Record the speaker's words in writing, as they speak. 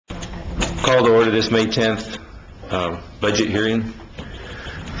Call to order this May 10th budget hearing.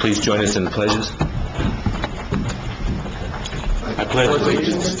 Please join us in the pledges. I pledge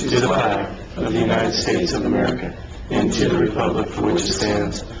allegiance to the flag of the United States of America and to the republic for which it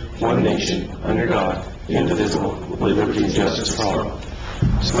stands, one nation, under God, indivisible, with liberty and justice for all.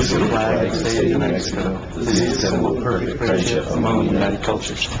 Salute the flag of the state of New Mexico. This is a symbol of perfect friendship among united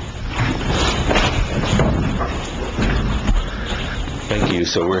cultures. Thank you.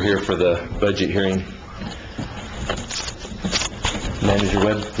 So we're here for the budget hearing. Manager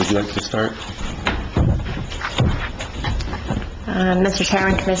Webb, would you like to start? Mr.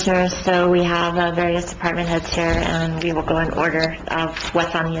 Chairman, Commissioners, so we have various department heads here, and we will go in order of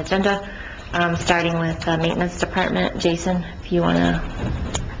what's on the agenda, starting with the maintenance department. Jason, if you want to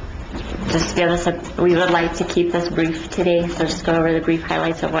just give us we would like to keep this brief today, so just go over the brief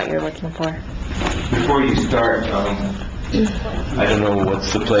highlights of what you're looking for. Before you start, I don't know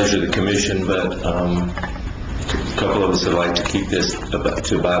what's the pleasure of the commission, but a couple of us would like to keep this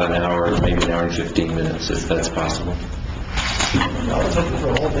to about an hour, maybe an hour and 15 minutes, if that's possible. I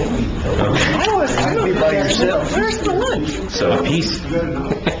don't be by yourself. Where's the lunch? So a piece.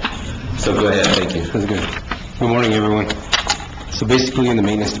 So go ahead. Thank you. That's good. Good morning, everyone. So basically, in the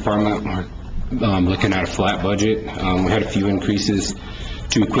maintenance department, we're looking at a flat budget. We had a few increases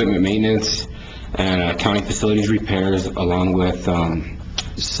to equipment maintenance and county facilities repairs, along with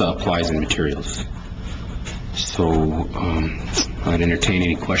supplies and materials. So I'd entertain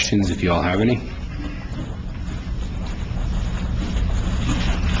any questions if you all have any.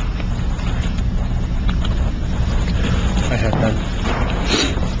 I have none.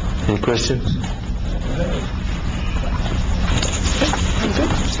 Any questions?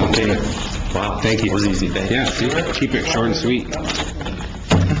 Okay. Wow. Thank you. That was easy. Thank you. Yeah, keep it short and sweet.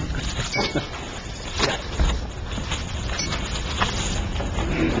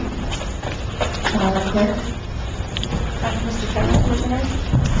 Mr. Chairman, Commissioners,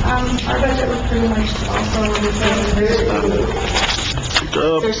 our budget was pretty much also the same.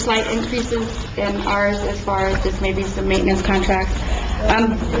 There's slight increases in ours as far as just maybe some maintenance contracts.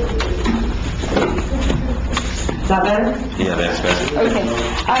 Is that better? Yeah, that's better. Okay.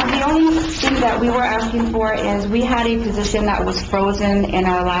 The only thing that we were asking for is we had a position that was frozen in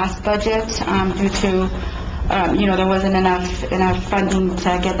our last budget due to there wasn't enough funding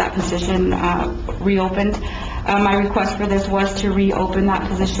to get that position reopened. My request for this was to reopen that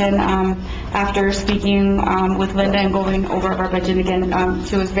position. After speaking with Linda and going over our budget again,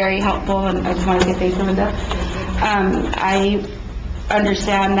 she was very helpful, and I just want to say thank you, Linda. I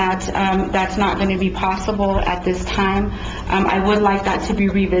understand that that's not going to be possible at this time. I would like that to be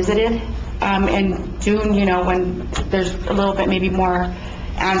revisited in June, when there's a little bit maybe more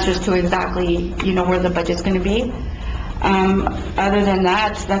answers to exactly, where the budget's going to be. Other than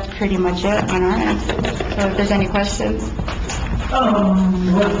that, that's pretty much it on our end. So if there's any questions.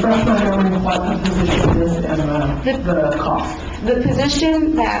 Refresh my memory of what the position is and the cost. The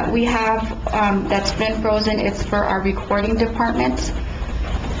position that we have that's been frozen, it's for our recording department.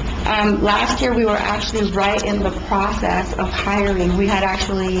 Last year we were actually right in the process of hiring. We had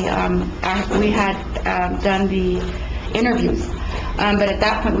actually done the interviews, but at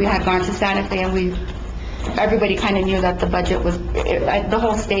that point we had gone to Santa Fe, and everybody kind of knew that the budget was, the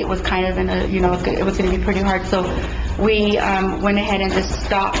whole state was kind of in a, it was going to be pretty hard. So we went ahead and just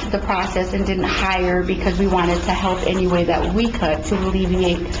stopped the process and didn't hire because we wanted to help any way that we could to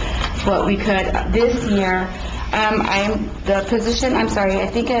alleviate what we could. This year, the position, I'm sorry, I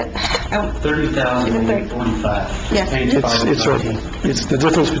think it... 30,845. Yes. It's the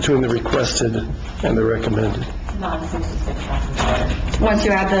difference between the requested and the recommended. Once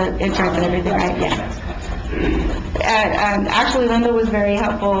you add the insurance and everything, right? Yeah. And actually, Linda was very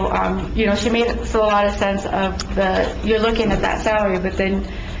helpful. She made a lot of sense of you're looking at that salary, but then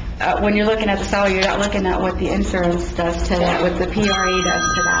when you're looking at the salary, you're not looking at what the insurance does to that, what the PRA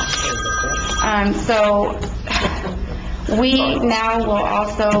does to that. So we now will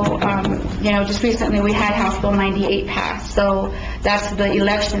also, just recently we had House Bill 98 passed, so that's the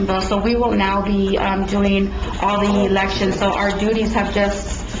election bill. So we will now be doing all the elections. So our duties have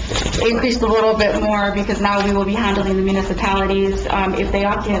just increased a little bit more because now we will be handling the municipalities if they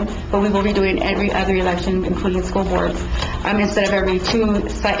opt in, but we will be doing every other election, including school boards. Instead of every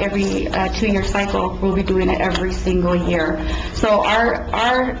two-year cycle, we'll be doing it every single year. So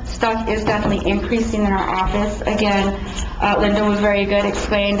our stuff is definitely increasing in our office. Again, Linda was very good,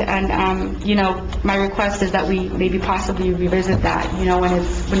 explained, and my request is that we maybe possibly revisit that, when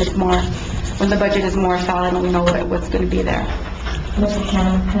the budget is more solid and we know what's going to be there. Mr.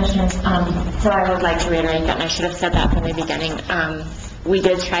 Chairman, Commissioners, so I would like to reiterate that, and I should have said that from the beginning. we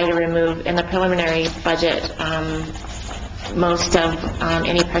did try to remove, in the preliminary budget, most of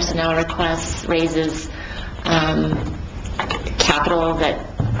any personnel requests, raises, capital that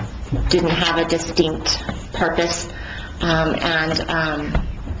didn't have a distinct purpose.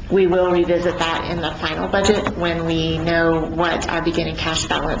 We will revisit that in the final budget when we know what our beginning cash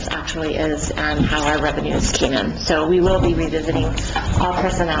balance actually is and how our revenues came in. So we will be revisiting all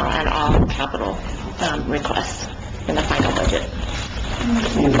personnel and all capital requests in the final budget.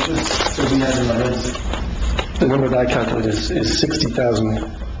 Just so we have in our heads, the number that I calculated is 60,000.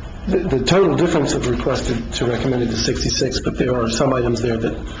 The total difference of requested to recommended is 66, but there are some items there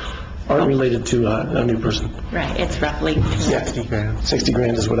that aren't related to a new person. Right, it's roughly. 60 grand. 60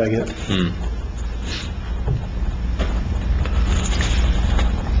 grand is what I get.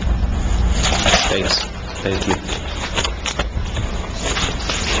 Thanks. Thank you.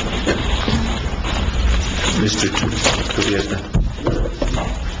 Mr. Cubierta.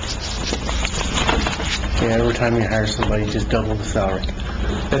 Yeah, every time you hire somebody, just double the salary.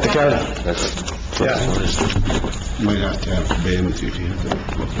 At the county. Yeah. You might have to have Ben with you, too.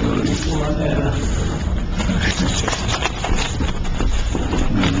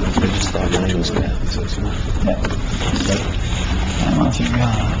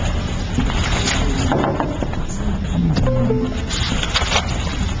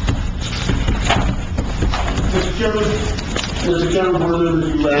 Mr. Chairman, board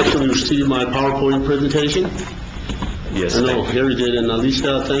members, you actually received my PowerPoint presentation. Yes, I know, thank you. Harry did, and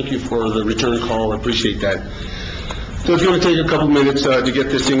Alicia, thank you for the return call, I appreciate that. So it's going to take a couple minutes to get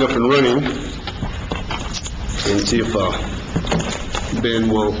this thing up and running, and see if Ben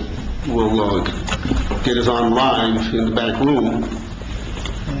will get us on live in the back room.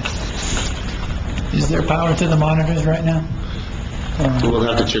 Is there power to the monitors right now? So we'll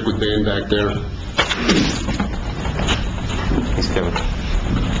have to check with Ben back there. He's coming.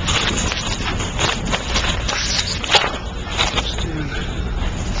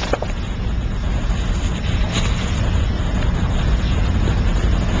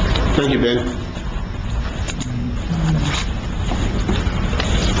 Thank you, Ben.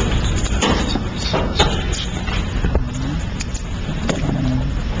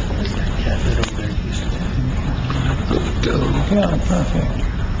 Yeah, perfect.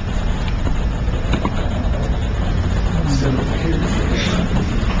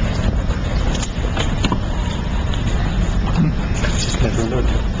 Just never look.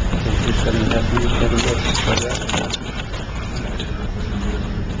 For 7.5 years, never look. Try that.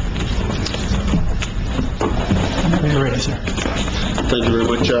 Whenever you're ready, sir. Thank you very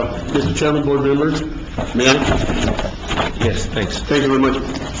much, Mr. Chairman, board members. May I? Yes, thanks. Thank you very much.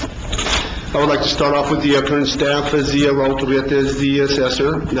 I would like to start off with the current staff. As the Raul Cubierta is the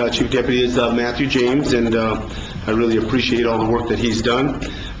assessor. Chief Deputy is Matthew James, and I really appreciate all the work that he's done.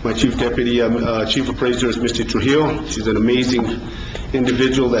 My Chief Deputy, Chief Appraiser is Misty Trujillo. She's an amazing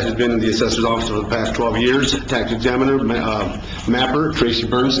individual that has been in the assessor's office for the past 12 years. Tax examiner, mapper, Tracy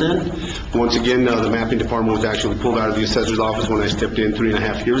Bernstein. Once again, the mapping department was actually pulled out of the assessor's office when I stepped in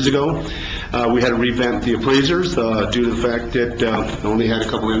 3.5 years ago. We had to revamp the appraisers due to the fact that I only had a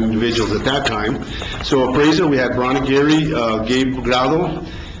couple of individuals at that time. So appraiser, we had Bronny Gary, Gabe Grado,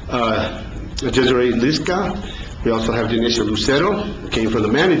 Desiree Liska. We also have Denisha Lucero, who came from the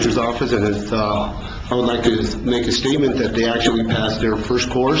manager's office, and I would like to make a statement that they actually passed their first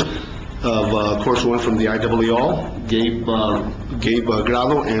course of course 1 from the IAAL, Gabe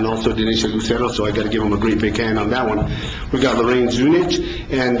Grado, and also Denisha Lucero, so I got to give them a great big hand on that one. We got Lorraine Zunich,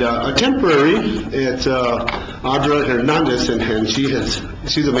 and a temporary, it's Audra Hernandez, and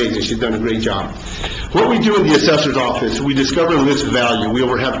she's amazing. She's done a great job. What we do in the assessor's office, we discover and list value. We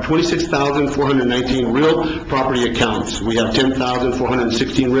have 26,419 real property accounts. We have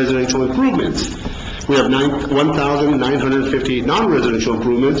 10,416 residential improvements. We have 1,958 non-residential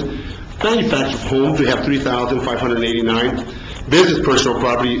improvements. Manufactured homes, we have 3,589. Business personal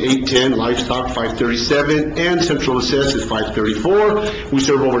property, 810, livestock, 537, and central assess is 534. We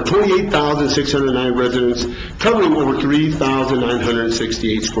serve over 28,609 residents, covering over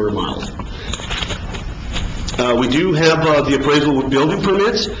 3,968 square miles. We do have the appraisal with building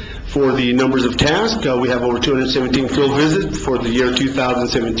permits for the numbers of tasks. We have over 217 field visits for the year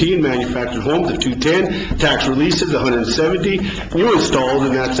 2017, manufactured homes of 210, tax releases 170, new installs,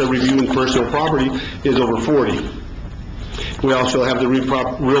 and that's reviewing personal property, is over 40. We also have the real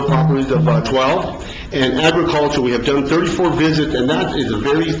properties of 12. And agriculture, we have done 34 visits, and that is a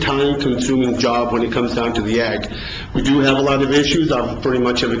very time-consuming job when it comes down to the ag. We do have a lot of issues. I pretty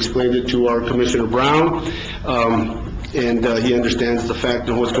much have explained it to our Commissioner Brown. and he understands the fact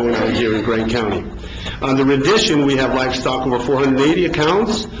of what's going on here in Grant County. Under rendition, we have livestock over 480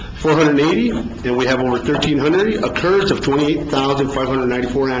 accounts, 480, and we have over 1,300, a curse of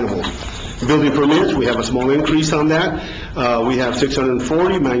 28,594 animals. Building permits, we have a small increase on that. We have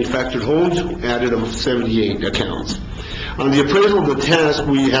 640 manufactured homes, added of 78 accounts. On the appraisal of the task,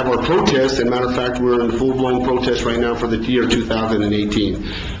 we have our protests, and matter of fact, we're in full-blown protest right now for the year 2018.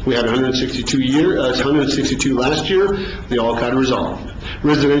 We had 162 last year, they all got resolved.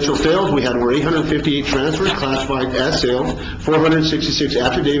 Residential sales, we had over 858 transfers classified as sales, 466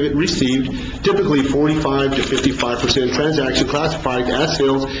 affidavit received, typically 45 to 55% transaction classified as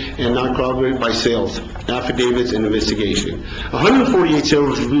sales and not corroborated by sales, affidavits, and investigation. 148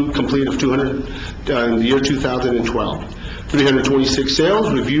 sales reviewed complete of 200 in the year 2012. 326 sales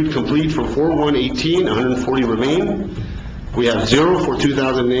reviewed complete from 4/1/18, 140 remain. We have 0 for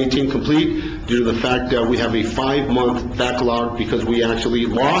 2018 complete due to the fact that we have a 5-month backlog because we actually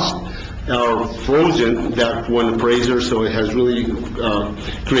lost our frozen that one appraiser, so it has really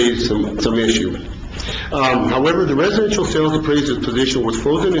created some issue. However, the residential sales appraiser's position was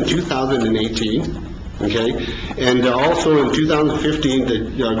frozen in 2018. Okay, and also in 2015, the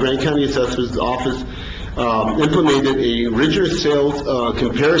Grant County Assessor's Office implemented a rigorous sales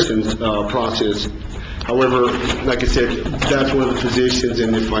comparisons process. However, like I said, that's one of the positions,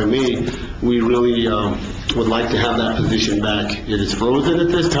 and if I may, we really would like to have that position back. It is frozen at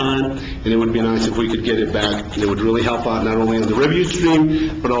this time, and it would be nice if we could get it back. It would really help out not only in the revenue stream,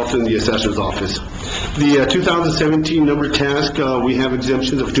 but also in the assessor's office. The 2017 number task, we have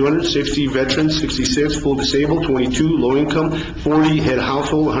exemptions of 260 veterans, 66 full disabled, 22 low income, 40 head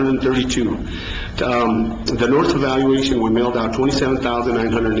household, 132. The North evaluation, we mailed out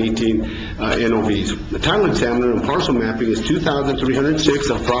 27,918 NOVs. The title examiner and parcel mapping is 2,306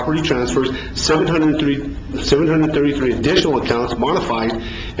 of property transfers, 733 additional accounts modified,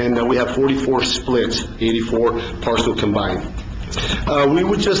 and we have 44 splits, 84 parcel combined. We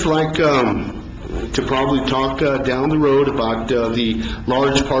would just like to probably talk down the road about the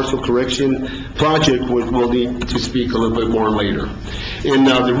large parcel correction project. We'll need to speak a little bit more later. In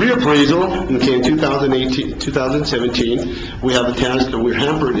the reappraisal, okay, in 2017, we have a task that we're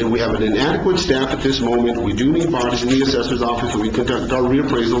hampered, and we have an inadequate staff at this moment. We do need bodies in the assessor's office, so we conduct our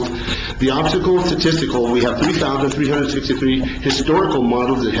reappraisals. The obstacle statistical, we have 3,363 historical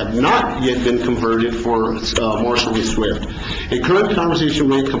models that have not yet been converted for Marshall and Swift. A current conversation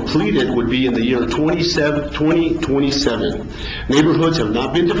rate completed would be in the year 2027. Neighborhoods have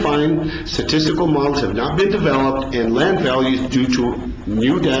not been defined, statistical models have not been developed, and land values due to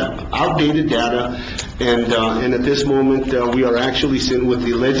new data, outdated data, and at this moment, we are actually sitting with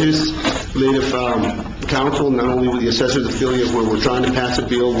the legislative council, not only with the assessors affiliate, where we're trying to pass a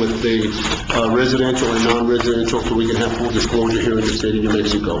bill with the residential and non-residential, so we can have full disclosure here in the state of New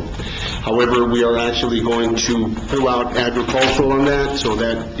Mexico. However, we are actually going to pull out agricultural on that, so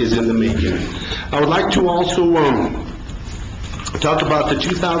that is in the making. I would like to also talk about the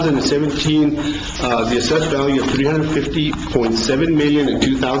 2017, the assessed value of $350.7 million in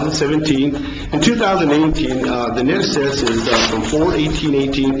 2017. In 2018, the net assess is from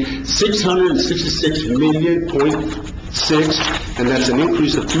 4/18/18, $666 million.6, and that's an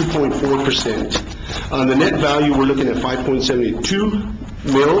increase of 2.4%. On the net value, we're looking at 5.72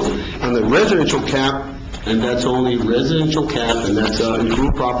 mils. On the residential cap, and that's only residential cap, and that's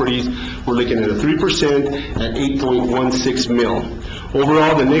improved properties, we're looking at a 3% at 8.16 mil.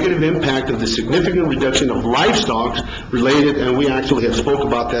 Overall, the negative impact of the significant reduction of livestock related, and we actually have spoke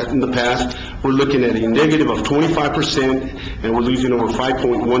about that in the past, we're looking at a negative of 25%, and we're losing over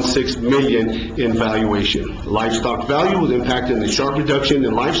 5.16 million in valuation. Livestock value was impacted in the sharp reduction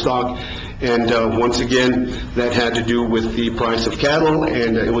in livestock, and once again, that had to do with the price of cattle,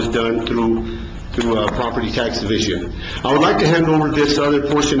 and it was done through property tax division. I would like to hand over this other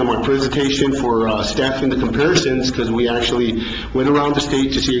portion of my presentation for staffing the comparisons, because we actually went around the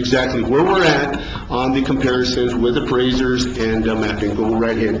state to see exactly where we're at on the comparisons with appraisers and mapping. Go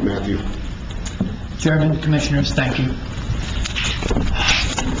right ahead, Matthew. Chairman, Commissioners, thank you.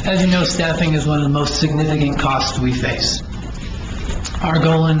 As you know, staffing is one of the most significant costs we face. Our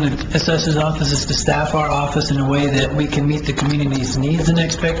goal in the assessor's office is to staff our office in a way that we can meet the community's needs and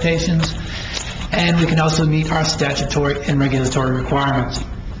expectations, and we can also meet our statutory and regulatory requirements.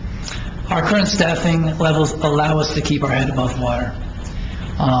 Our current staffing levels allow us to keep our head above water.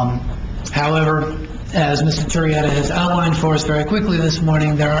 However, as Mr. Turrieta has outlined for us very quickly this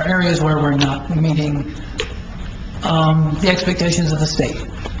morning, there are areas where we're not meeting the expectations of the state.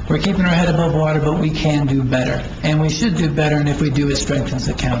 We're keeping our head above water, but we can do better, and we should do better, and if we do, it strengthens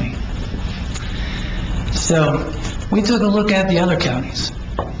the county. So we took a look at the other counties,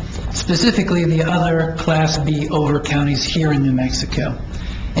 specifically the other Class B over counties here in New Mexico.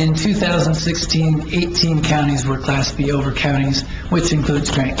 In 2016, 18 counties were Class B over counties, which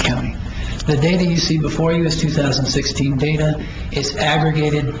includes Grant County. The data you see before you is 2016 data. It's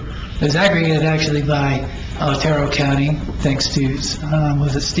aggregated, it was aggregated actually by Otero County, thanks to,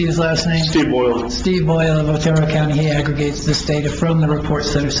 was it Steve's last name? Steve Boyle. Steve Boyle of Otero County. He aggregates this data from the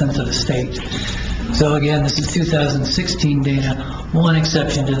reports that are sent to the state. So again, this is 2016 data. One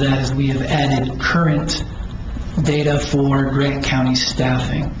exception to that is we have added current data for Grant County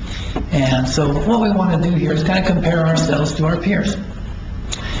staffing. And so what we want to do here is kind of compare ourselves to our peers.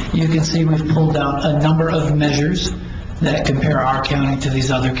 You can see we've pulled out a number of measures that compare our county to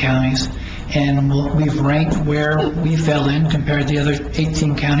these other counties, and we've ranked where we fell in compared to the other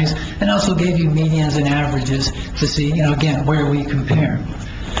 18 counties, and also gave you medians and averages to see, again, where we compare.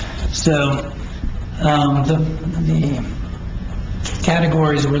 So the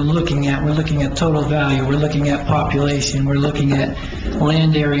categories we're looking at total value, we're looking at population, we're looking at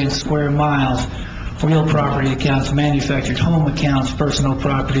land area and square miles, real property accounts, manufactured home accounts, personal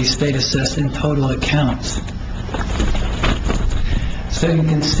property, state assessed, and total accounts. So you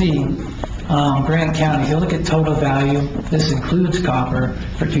can see Grant County, if you look at total value, this includes copper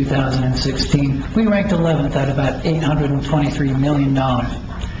for 2016, we ranked 11th at about $823 million.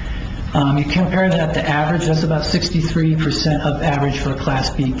 You compare that to average, that's about 63% of average for a Class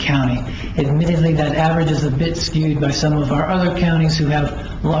B county. Admittedly, that average is a bit skewed by some of our other counties who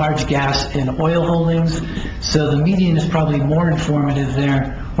have large gas and oil holdings, so the median is probably more informative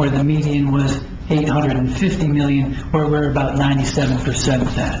there, where the median was $850 million, where we're about 97%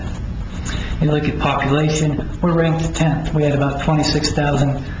 of that. You look at population, we're ranked 10th. We had about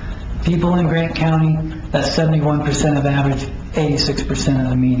 26,000 people in Grant County. That's 71% of average, 86% of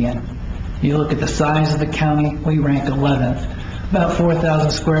the median. You look at the size of the county, we rank 11th, about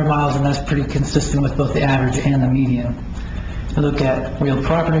 4,000 square miles, and that's pretty consistent with both the average and the median. You look at real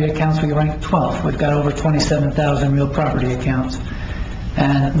property accounts, we rank 12th. We've got over 27,000 real property accounts.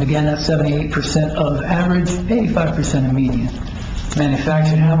 And again, that's 78% of average, 85% of median.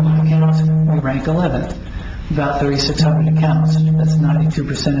 Manufactured home accounts, we rank 11th, about 3,600 accounts. That's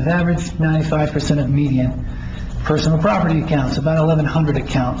 92% of average, 95% of median. Personal property accounts, about 1,100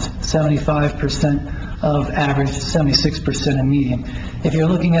 accounts, 75% of average, 76% of median. If you're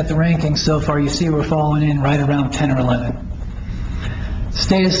looking at the rankings so far, you see we're falling in right around 10 or 11.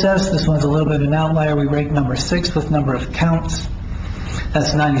 State assessed, this one's a little bit of an outlier. We rank number 6 with number of counts.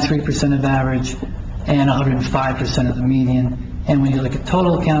 That's 93% of average and 105% of the median. And when you look at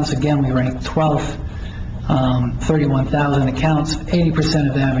total accounts, again, we rank 12th, 31,000 accounts, 80%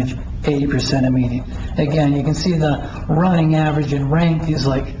 of average, 80% of median. Again, you can see the running average and rank is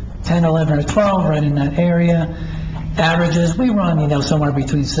like 10, 11, or 12, right in that area. Averages, we run, somewhere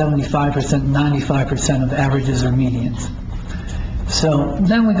between 75% and 95% of averages or medians. So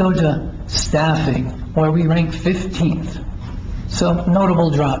then we go to staffing, where we rank 15th. So notable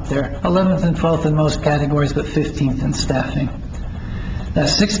drop there. 11th and 12th in most categories, but 15th in staffing.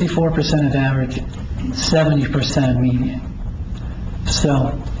 That's 64% of average, 70% of median.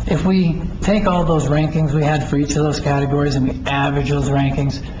 So if we take all those rankings we had for each of those categories and we average those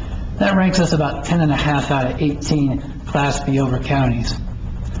rankings, that ranks us about 10.5 out of 18 Class B over counties.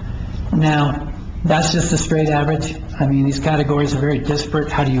 Now, that's just a straight average. I mean, these categories are very disparate.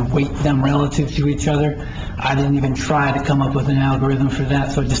 How do you weight them relative to each other? I didn't even try to come up with an algorithm for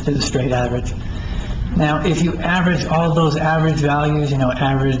that, so I just did a straight average. Now, if you average all those average values,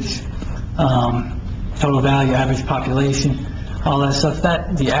 average total value, average population, all that stuff,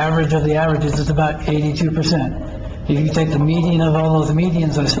 the average of the averages is about 82%. If you take the median of all those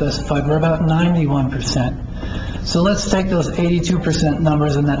medians I specified, we're about 91%. So let's take those 82%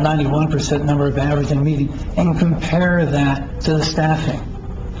 numbers and that 91% number of average and median and compare that to the staffing.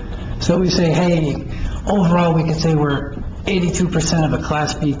 So we say, hey, overall we could say we're 82% of a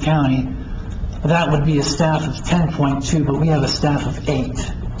Class B county. That would be a staff of 10.2, but we have a staff of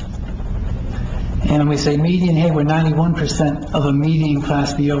 8. And we say median, hey, we're 91% of a median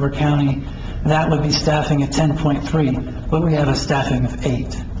Class B over county. That would be staffing at 10.3, but we have a staffing of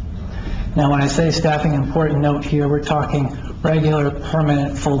 8. Now, when I say staffing, important note here, we're talking regular,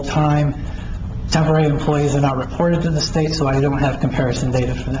 permanent, full-time. Temporary employees are not reported to the state, so I don't have comparison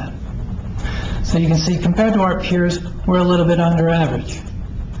data for that. So you can see, compared to our peers, we're a little bit under average.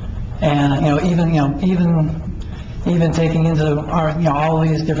 And, even taking into our, all of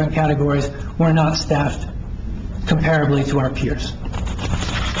these different categories, we're not staffed comparably to our peers.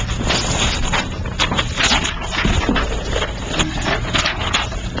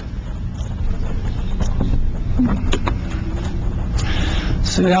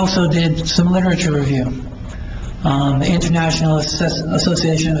 So we also did some literature review. The International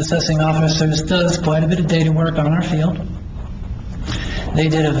Association of Assessing Officers does quite a bit of data work on our field. They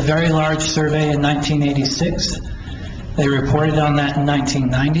did a very large survey in 1986. They reported on that in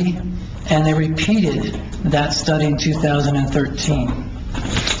 1990, and they repeated that study in 2013.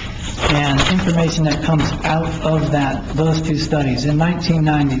 And information that comes out of those two studies, in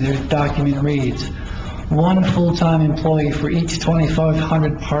 1990, their document reads, 1 full-time employee for each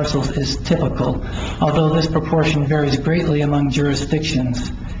 2,500 parcels is typical, although this proportion varies greatly among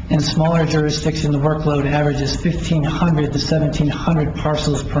jurisdictions. In smaller jurisdictions, the workload averages 1,500 to 1,700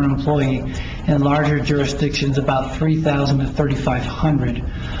 parcels per employee. In larger jurisdictions, about 3,000 to 3,500.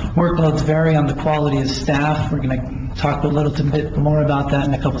 Workloads vary on the quality of staff. We're going to talk a little bit more about that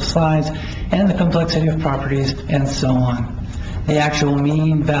in a couple of slides, and the complexity of properties, and so on. The actual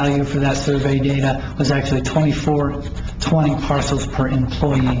mean value for that survey data was actually 2420 parcels per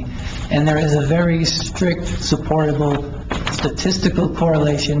employee. And there is a very strict, supportable statistical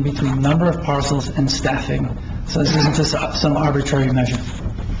correlation between number of parcels and staffing. So this isn't just some arbitrary measure.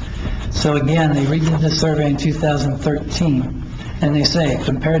 So again, they redid the survey in 2013, and they say,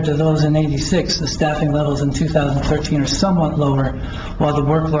 compared to those in '86, the staffing levels in 2013 are somewhat lower, while the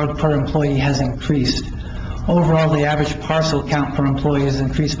workload per employee has increased. Overall, the average parcel count per employee has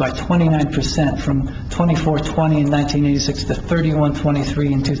increased by 29% from 2420 in 1986 to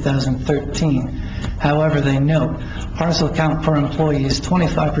 3123 in 2013. However, they note, parcel count per employee is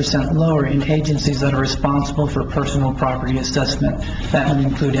 25% lower in agencies that are responsible for personal property assessment. That would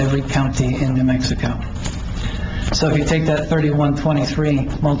include every county in New Mexico. So if you take that 3123,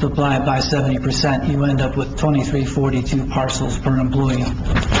 multiply it by 70%, you end up with 2342 parcels per employee.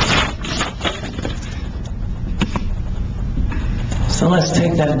 So let's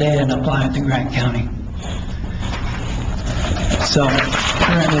take that data and apply it to Grant County. So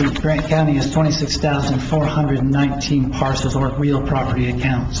currently, Grant County has 26,419 parcels or real property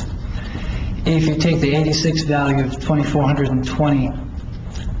accounts. If you take the 86 value of 2,420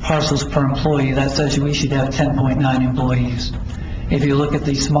 parcels per employee, that says we should have 10.9 employees. If you look at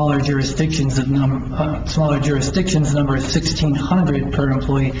the smaller jurisdictions number of 1,600 per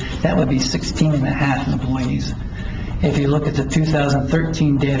employee, that would be 16.5 employees. If you look at the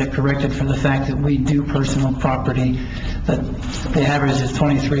 2013 data corrected for the fact that we do personal property, that the average is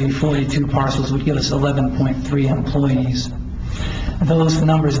 2342 parcels would give us 11.3 employees. Those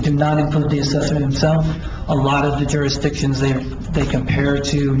numbers do not include the assessor himself. A lot of the jurisdictions they compare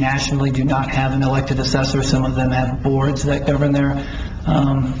to nationally do not have an elected assessor. Some of them have boards that govern their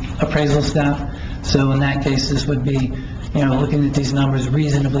appraisal staff. So in that case, this would be, looking at these numbers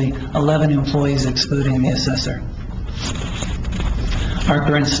reasonably, 11 employees excluding the assessor. Our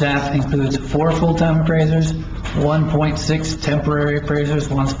current staff includes 4 full-time appraisers, 1.6 temporary appraisers,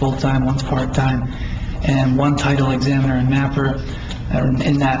 one's full-time, one's part-time, and 1 title examiner and mapper.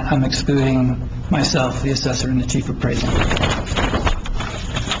 In that, I'm excluding myself, the assessor, and the chief appraiser.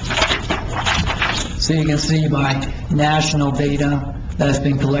 So you can see by national data that has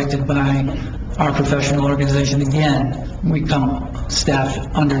been collected by our professional organization, again, we come staffed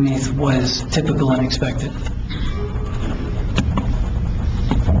underneath what is typical and expected.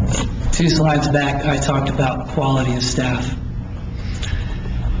 2 slides back, I talked about quality of staff.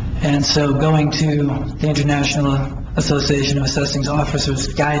 And so going to the International Association of Assessing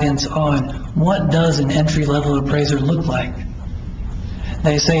Officers guidance on what does an entry-level appraiser look like.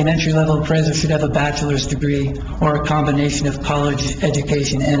 They say an entry-level appraiser should have a bachelor's degree or a combination of college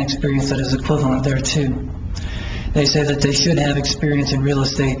education and experience that is equivalent thereto. They say that they should have experience in real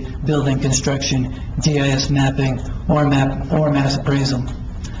estate, building construction, GIS mapping, or mass appraisal.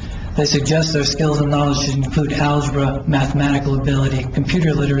 They suggest their skills and knowledge should include algebra, mathematical ability,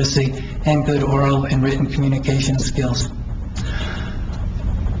 computer literacy, and good oral and written communication skills.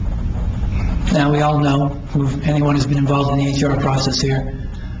 Now, we all know, anyone who's been involved in the HR process here,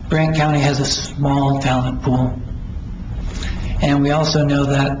 Grant County has a small talent pool. And we also know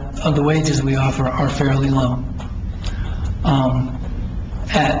that the wages we offer are fairly low.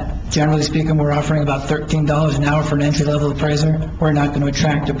 Generally speaking, we're offering about $13 an hour for an entry-level appraiser. We're not going to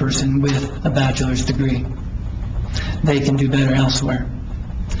attract a person with a bachelor's degree. They can do better elsewhere.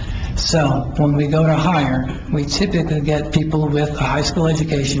 So when we go to hire, we typically get people with a high school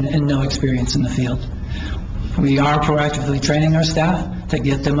education and no experience in the field. We are proactively training our staff to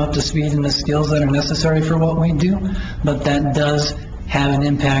get them up to speed in the skills that are necessary for what we do, but that does have an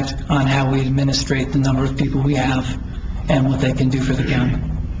impact on how we administrate the number of people we have and what they can do for the county.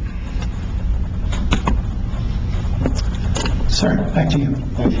 Sir, back to you.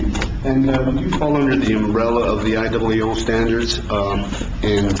 Thank you. And we do fall under the umbrella of the IAAO standards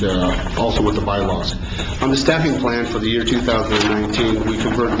and also with the bylaws. On the staffing plan for the year 2019, we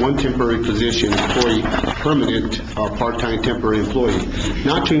convert one temporary position employee, permanent part-time temporary employee,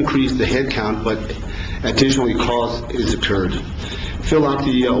 not to increase the head count, but additionally cause is occurred. Fill out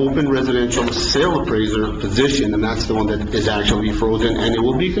the open residential sale appraiser position, and that's the one that is actually frozen, and it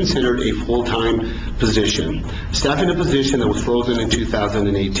will be considered a full-time position. Staffing a position that was frozen in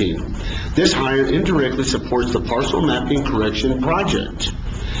 2018. This hire indirectly supports the parcel mapping correction project.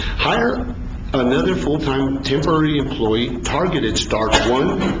 Hire another full-time temporary employee, targeted start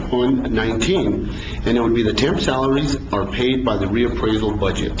 1/1/19, and it would be the temp salaries are paid by the reappraisal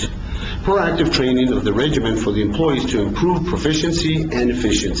budget. Proactive training of the regiment for the employees to improve proficiency and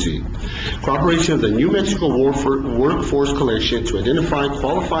efficiency. Cooperation of the New Mexico Workforce Collection to identify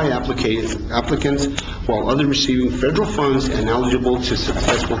qualified applicants while others receiving federal funds and eligible to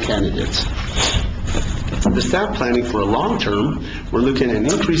successful candidates. The staff planning for a long term, we're looking at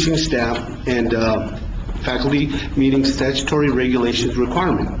increasing staff and faculty meeting statutory regulations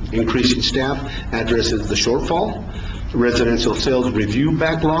requirement. Increasing staff addresses the shortfall. Residential sales review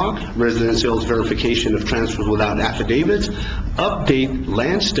backlog, resident sales verification of transfers without affidavits, update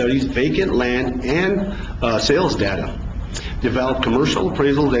land studies, vacant land, and sales data. Develop commercial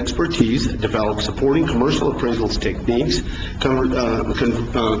appraisal expertise, develop supporting commercial appraisals techniques,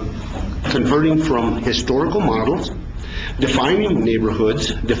 converting from historical models, defining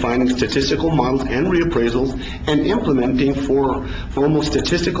neighborhoods, defining statistical models and reappraisals, and implementing formal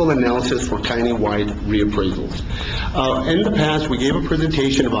statistical analysis for county-wide reappraisals. In the past, we gave a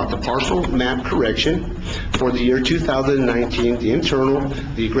presentation about the parcel map correction for the year 2019,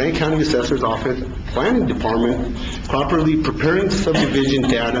 the Grant County Assessor's Office, Planning Department, properly preparing subdivision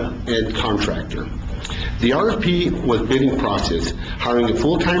data and contractor. The RFP was bidding process, hiring a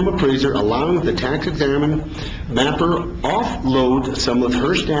full-time appraiser, allowing the tax examiner mapper offload some of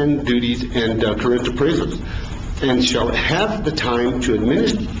her standing duties and current appraisals, and shall have the time to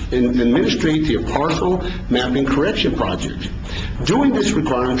administrate the parcel mapping correction project. Doing this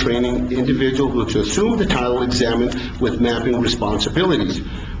requiring training individuals who to assume the title examined with mapping responsibilities.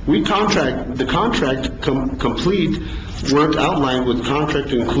 The contract complete work outlined with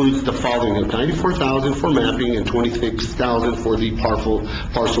contract includes the following: of $94,000 for mapping and $26,000 for the parcel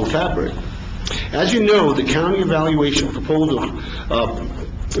fabric. As you know, the county evaluation proposal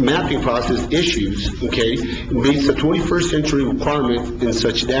mapping process issues, meets the 21st century requirement in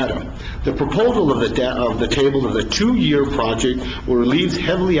such data. The proposal of the table of the 2-year project leaves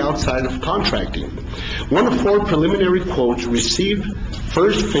heavily outside of contracting. One of 4 preliminary quotes received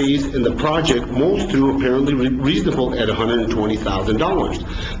first phase in the project, most through apparently reasonable at $120,000,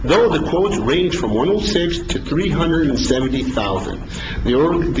 though the quotes range from $106,000 to $370,000.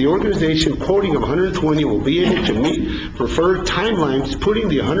 The organization quoting of $120,000 will be able to meet preferred timelines, putting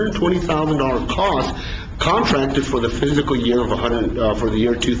the $120,000 cost contracted for the fiscal year for the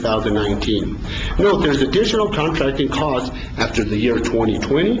year 2019. Note, there's additional contracting costs after the year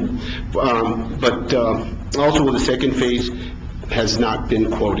 2020, but also with the second phase has not been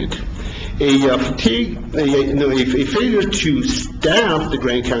quoted. A failure to staff the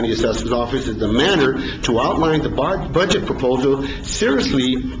Grant County Assessor's Office in the manner to outline the budget proposal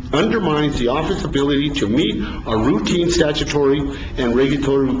seriously undermines the office's ability to meet our routine statutory and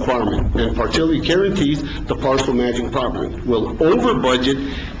regulatory requirement, and partially guarantees the parcel matching property will over budget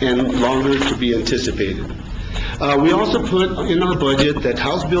and longer to be anticipated. We also put in our budget that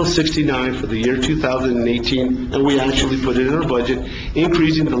House Bill 69 for the year 2018, and we actually put it in our budget,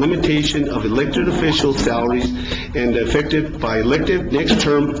 increasing the limitation of elected officials' salaries and effective by elected next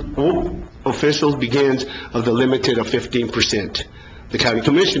term officials begins of the limited of 15%. The county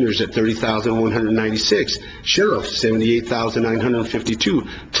commissioners at $30,196, sheriff $78,952,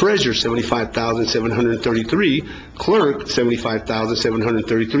 treasurer $75,733, clerk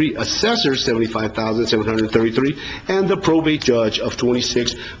 $75,733, assessor $75,733, and the probate judge of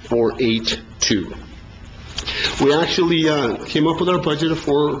 $26,482. We actually came up with our budget of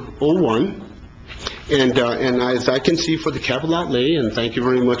 $401. And as I can see for the capital outlay, and thank you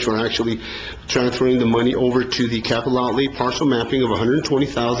very much for actually transferring the money over to the capital outlay parcel mapping of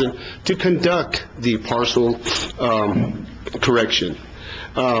 $120,000 to conduct the parcel correction.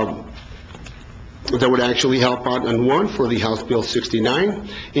 That would actually help out on one for the House Bill 69,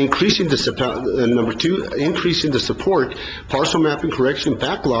 increasing the number 2, increasing the support parcel mapping correction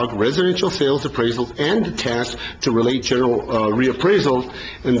backlog, residential sales appraisals, and the task to relate general reappraisals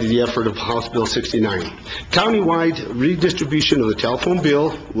in the effort of House Bill 69. Countywide redistribution of the telephone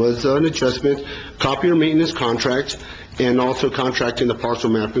bill was an adjustment, copier maintenance contracts, and also contracting the parcel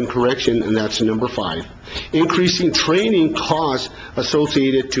mapping correction, and that's number 5. Increasing training costs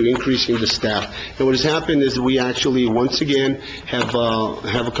associated to increasing the staff. And what has happened is we actually, once again, have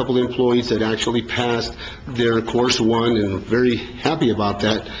a couple of employees that actually passed their course 1, and very happy about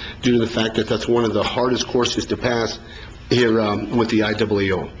that due to the fact that that's one of the hardest courses to pass here with the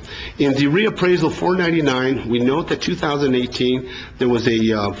IAAO. In the reappraisal 499, we note that 2018, there was a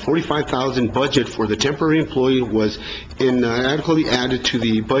 $45,000 budget for the temporary employee was inadequately added to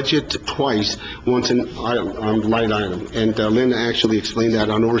the budget twice, once on line item. And Linda actually explained that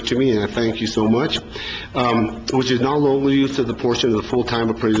on over to me, and I thank you so much, which is not only used to the portion of the full-time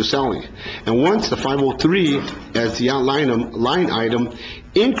appraiser salary. And once the 503, as the line item,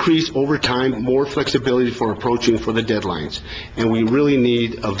 increase over time, more flexibility for approaching for the deadlines. And we really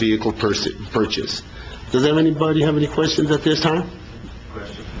need a vehicle purchase. Does anybody have any questions at this time? Go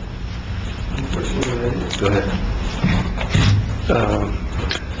ahead.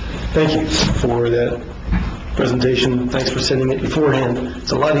 Thank you for that presentation. Thanks for sending it beforehand.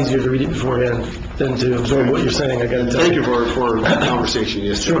 It's a lot easier to read it beforehand than to absorb what you're saying, I got to tell Thank you. you for the conversation.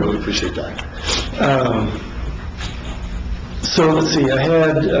 Yes, sir. I really appreciate that. So let's see, I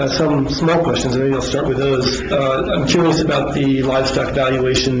had some small questions, maybe I'll start with those. I'm curious about the livestock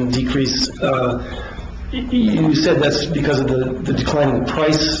valuation decrease. You said that's because of the decline in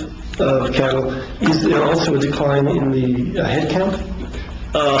price of cattle. Is there also a decline in the head count?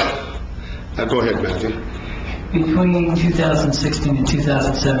 Go ahead, Matthew. Between 2016 and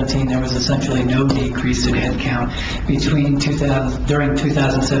 2017, there was essentially no decrease in headcount. During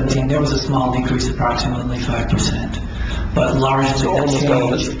 2017, there was a small decrease, approximately 5%. But largely So almost the all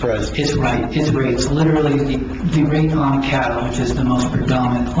of it's change, the price. it's right, it's rates. Literally, the rate on cattle, which is the most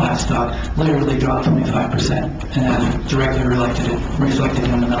predominant livestock, literally dropped 25%, and that directly reflected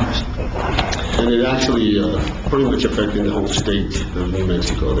in the numbers. And it actually pretty much affecting the whole state of New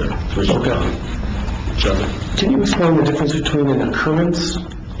Mexico there. Okay. Can you explain the difference between an occurrence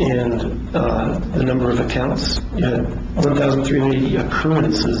and the number of accounts? You had 1,380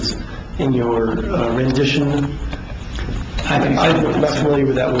 occurrences in your rendition. I'm not familiar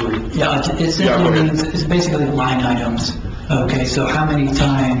with that word. Yeah, it simply means, it's basically line items. Okay, so how many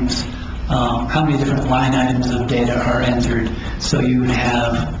times, how many different line items of data are entered? So you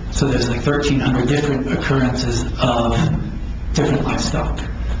have, so there's like 1,300 different occurrences of different livestock.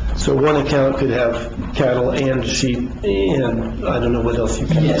 So one account could have cattle and sheep and I don't know what else you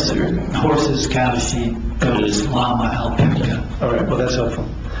can. Yes, sir. Horses, cows, sheep, goats, llama, alpaca. All right, well, that's helpful.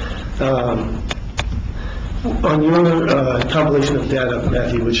 On your compilation of data,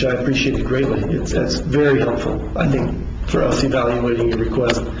 Matthew, which I appreciated greatly, that's very helpful, I think, for us evaluating your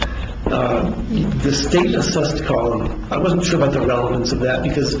request. The state assessed column, I wasn't sure about the relevance of that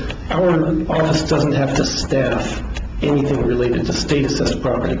because our office doesn't have to staff anything related to state assessed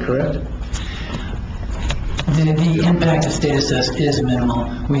property, correct? The impact of state assessed is minimal.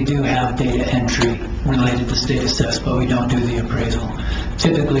 We do have data entry related to state assessed, but we don't do the appraisal.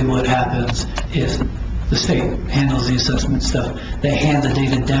 Typically what happens is the state handles the assessment stuff. They hand the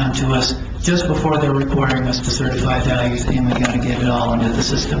data down to us just before they're requiring us to certify values, and we got to get it all into the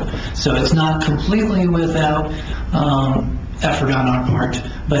system. So it's not completely without effort on our part,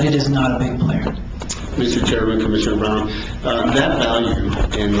 but it is not a big player. Mr. Chairman, Commissioner Brown, that value,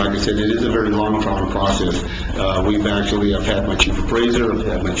 and like I said, it is a very long-drawn process. I've had my chief appraiser, I've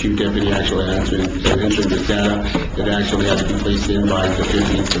had my chief deputy actually entering this data. It actually had to be placed in by the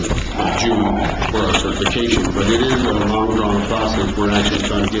 15th of June for our certification. But it is a long-drawn process. We're actually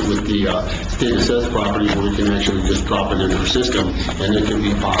trying to get with the state assessed property where we can actually just drop it in our system, and it can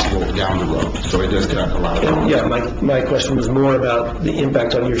be possible down the road. So it does cut a lot of time. Yeah, my question was more about the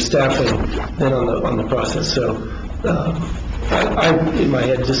impact on your staffing than on the process. So I, in my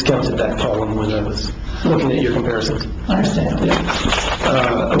head, discounted that column when I was looking at your comparisons. Understand?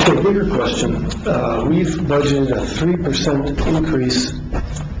 Yeah. Okay, bigger question. We've budgeted a 3% increase,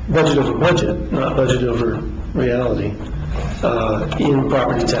 budget over budget, not budget over reality, in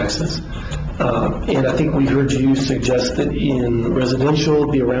property taxes. And I think we heard you suggest that in residential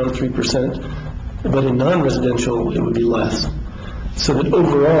it'd be around 3%, but in non-residential it would be less. So that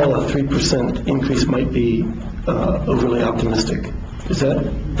overall a 3% increase might be overly optimistic. Is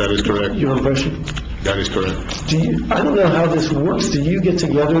That is correct. your impression? That is correct. I don't know how this works. Do you get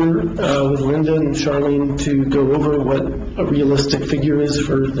together with Linda and Charlene to go over what a realistic figure is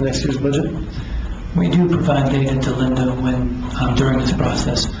for the next year's budget? We do provide data to Linda during this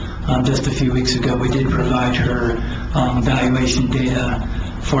process. Just a few weeks ago, we did provide her valuation data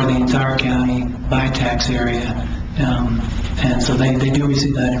for the entire county by tax area. And so they do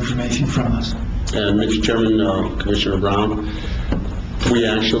receive that information from us. And Mr. Chairman, Commissioner Brown, we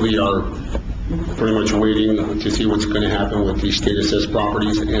actually are pretty much waiting to see what's going to happen with these state assessed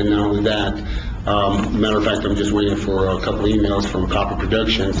properties, and not only that, matter of fact, I'm just waiting for a couple of emails from Copper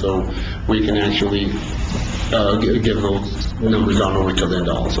Production, so we can actually give those numbers on over to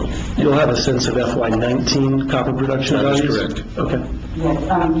Linda also. You'll have a sense of FY19 copper production That is values? correct. Okay. Yes,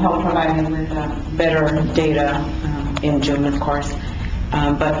 he'll provide me with better data in June, of course.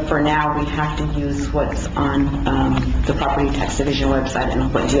 But for now, we have to use what's on the Property Tax Division website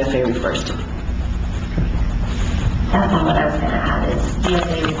and what GFA refers to. That's not what I was going to add, is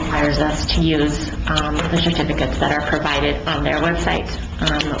GSA requires us to use the certificates that are provided on their website.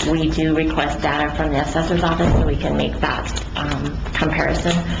 We do request data from the assessor's office so we can make that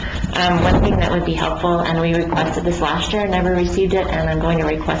comparison. One thing that would be helpful, and we requested this last year, never received it, and I'm going to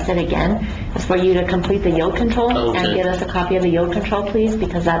request it again, is for you to complete the yield control and get us a copy of the yield control, please,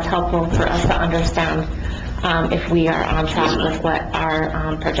 because that's helpful for us to understand if we are on track with what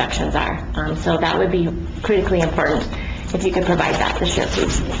our projections are. So that would be critically important if you could provide that this year,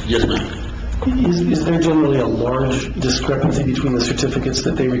 please. Yes, ma'am. Is there generally a large discrepancy between the certificates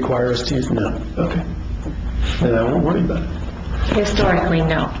that they require us to use? No. Okay. Then I won't worry about it. Historically,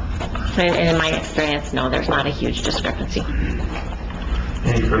 no. In my experience, no, there's not a huge discrepancy.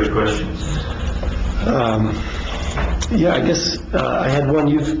 Any further questions? Yeah, I guess I had one.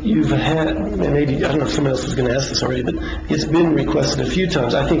 You've had, and maybe, I don't know if someone else was going to ask this already, but it's been requested a few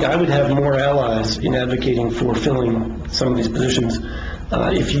times. I think I would have more allies in advocating for filling some of these positions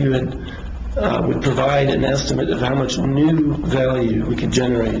if you would provide an estimate of how much new value we could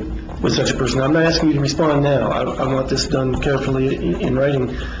generate with such a person. I'm not asking you to respond now. I want this done carefully in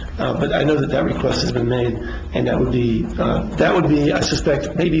writing. But I know that request has been made, and that would be, I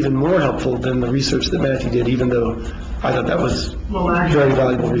suspect, maybe even more helpful than the research that Matthew did, even though I thought that was very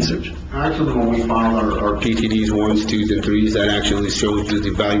valuable research. Actually, when we file our PTDs 1s, 2s, and 3s, that actually shows you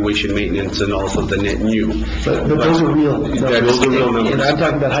the valuation maintenance and also the net new. But those are real numbers. Those are real numbers. And I'm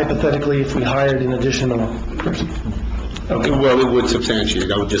talking about hypothetically if we hired an additional person. Okay. Well, it would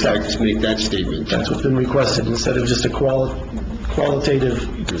substantiate. I would just like to make that statement. That's what's been requested, instead of just a qualitative,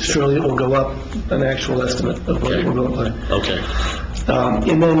 surely it will go up, an actual estimate of what it will go up by. Okay.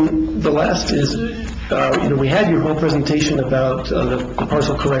 And then the last is, we had your whole presentation about the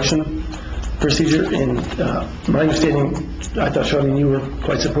parcel correction procedure, and my understanding, I thought, Charlene, you were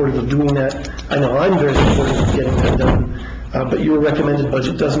quite supportive of doing that. I know I'm very supportive of getting that done, but your recommended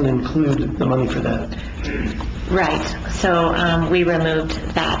budget doesn't include the money for that. Right. So we removed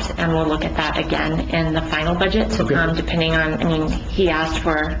that, and we'll look at that again in the final budget, Okay. depending on, he asked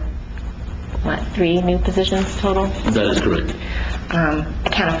for, 3 new positions total? That is correct. I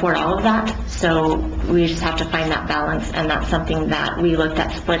can't afford all of that, so we just have to find that balance, and that's something that we looked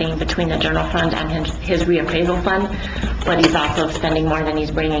at splitting between the general fund and his reappraisal fund, but he's also spending more than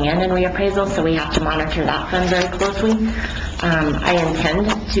he's bringing in reappraisal, so we have to monitor that fund very closely. I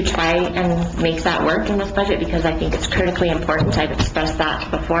intend to try and make that work in this budget because I think it's critically important. I've expressed that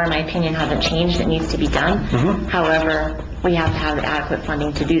before. My opinion hasn't changed. It needs to be done. However, we have to have adequate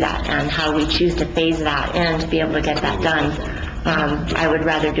funding to do that, and how we choose to phase that in to be able to get that done. I would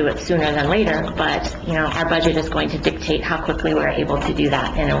rather do it sooner than later, but, our budget is going to dictate how quickly we're able to do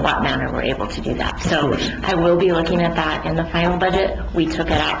that and in what manner we're able to do that. So I will be looking at that in the final budget. We took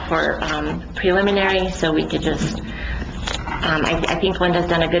it out for preliminary, so we could just, I think Linda's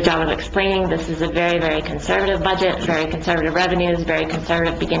done a good job of explaining this is a very, very conservative budget, very conservative revenues, very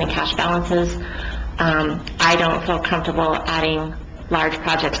conservative beginning cash balances. I don't feel comfortable adding large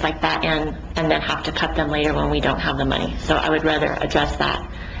projects like that in and then have to cut them later when we don't have the money. So I would rather address that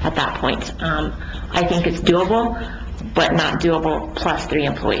at that point. I think it's doable, but not doable plus 3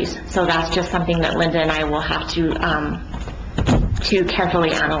 employees. So that's just something that Linda and I will have to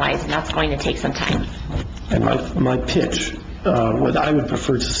carefully analyze, and that's going to take some time. And my pitch, what I would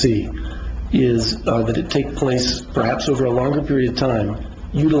prefer to see is that it take place perhaps over a longer period of time,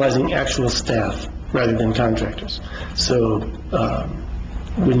 utilizing actual staff rather than contractors. So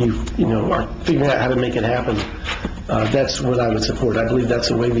when you are figuring out how to make it happen, that's what I would support. I believe that's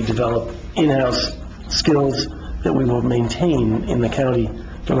the way we develop in-house skills that we will maintain in the county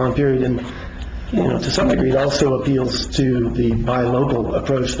for a long period. And to some degree, it also appeals to the buy local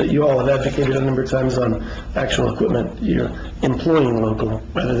approach that you all have advocated a number of times on actual equipment. You're employing local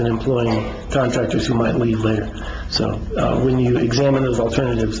rather than employing contractors who might leave later. So when you examine those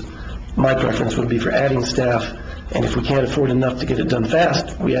alternatives, my preference would be for adding staff, and if we can't afford enough to get it done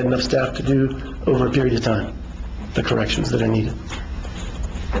fast, we add enough staff to do over a period of time the corrections that are needed,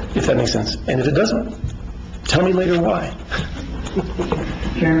 if that makes sense. And if it doesn't, tell me later why.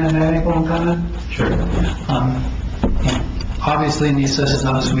 Chairman, may I make one comment? Sure. Obviously, in the assessor's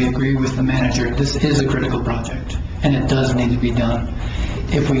office, we agree with the manager, this is a critical project, and it does need to be done.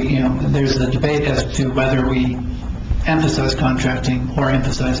 If we, there's a debate as to whether we emphasize contracting or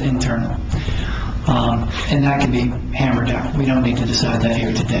emphasize internal. And that can be hammered out. We don't need to decide that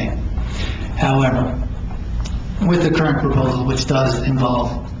here today. However, with the current proposal, which does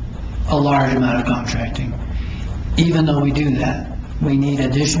involve a large amount of contracting, even though we do that, we need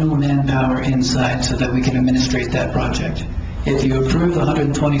additional manpower inside so that we can administrate that project. If you approve the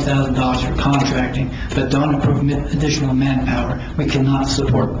 $120,000 for contracting, but don't approve additional manpower, we cannot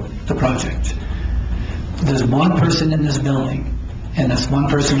support the project. There's one person in this building, and that's one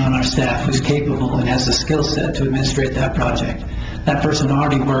person on our staff who's capable and has the skill set to administrate that project. That person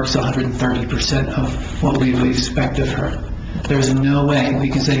already works 130% of what we would expect of her. There's no way we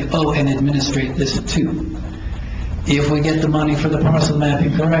can say, oh, and administrate this too. If we get the money for the parcel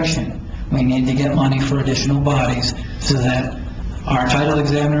mapping correction, we need to get money for additional bodies so that our title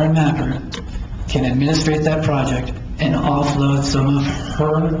examiner and mapper can administrate that project and offload some of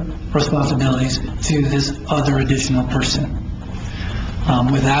her responsibilities to this other additional person.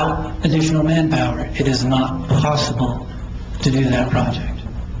 Without additional manpower, it is not possible to do that project.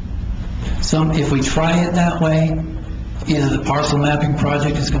 If we try it that way, either the parcel mapping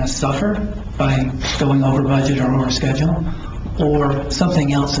project is going to suffer by going over budget or over schedule, or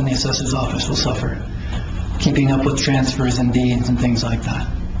something else in the assessor's office will suffer, keeping up with transfers and deeds and things like that.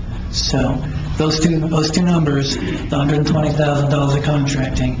 So those two numbers, the $120,000 of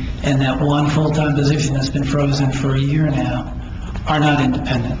contracting and that one full-time position that's been frozen for a year now, are not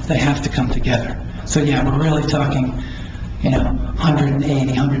independent. They have to come together. So yeah, we're really talking, $180,000,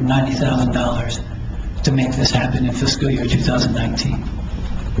 $190,000 to make this happen in fiscal year 2019.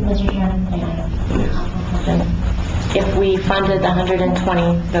 Mr. Chairman, may I have a question? If we funded the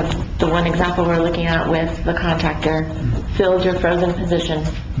 120, the one example we're looking at with the contractor, filled your frozen position,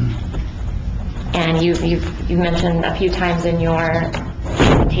 and you've mentioned a few times in your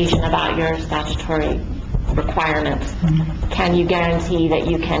presentation about your statutory requirements, can you guarantee that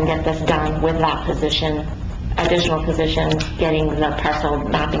you can get this done with that position, additional position, getting the parcel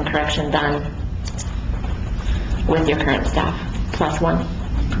mapping correction done with your current staff, plus one?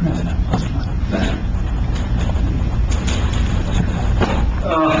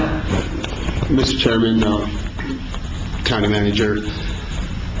 Mr. Chairman, County Manager,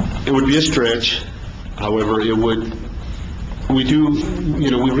 it would be a stretch. However, we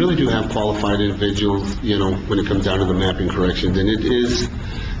really do have qualified individuals, when it comes down to the mapping corrections, and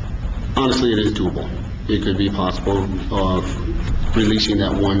honestly, it is doable. It could be possible of releasing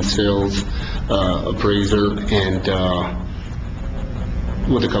that one sales appraiser and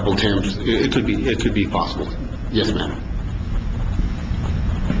with a couple temps, it could be possible. Yes, ma'am.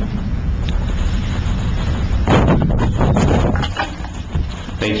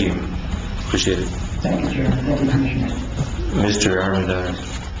 Thank you. Appreciate it. Thank you, Chairman. Thank you, Commissioner. Mr. Armendariz.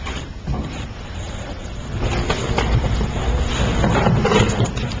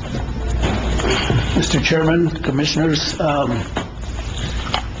 Mr. Chairman, Commissioners, that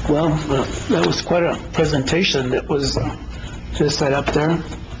was quite a presentation that was just set up there.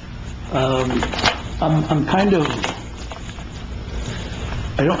 I'm kind of,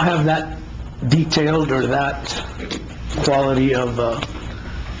 I don't have that detailed or that quality of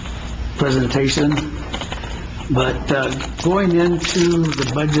presentation, but going into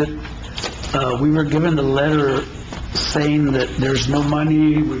the budget, we were given a letter saying that there's no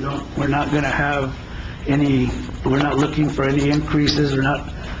money, we're not going to have any, we're not looking for any increases, we're not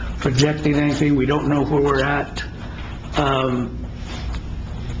projecting anything, we don't know where we're at.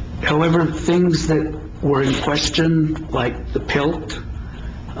 However, things that were in question, like the PILT,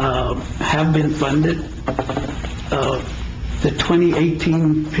 have been funded. The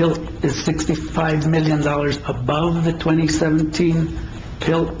 2018 PILT is $65 million above the 2017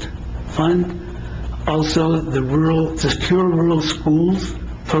 PILT fund. Also, the Secure Rural Schools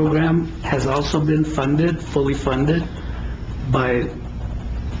program has also been funded, fully funded by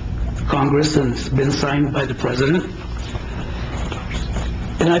Congress, and it's been signed by the President.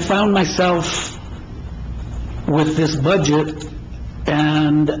 And I found myself with this budget,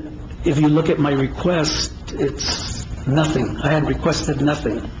 and if you look at my request, it's nothing. I had requested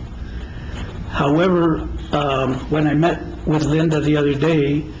nothing. However, when I met with Linda the other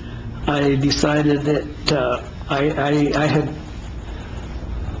day, I decided that I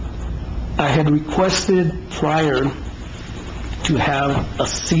had requested prior to have a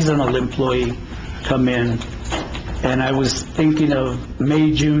seasonal employee come in, and I was thinking of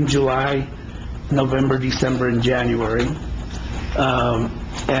May, June, July, November, December, and January.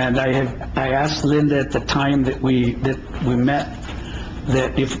 And I asked Linda at the time that we met,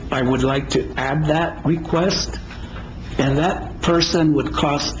 that if I would like to add that request, and that person would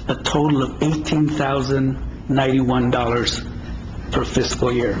cost a total of $18,091 per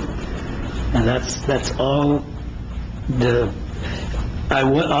fiscal year. And that's all I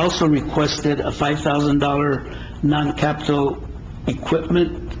also requested a $5,000 non-capital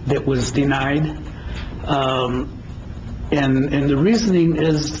equipment that was denied. And the reasoning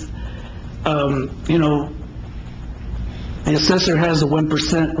is, the assessor has a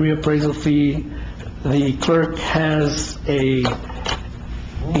 1% reappraisal fee. The clerk has a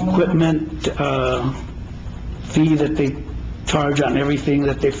equipment fee that they charge on everything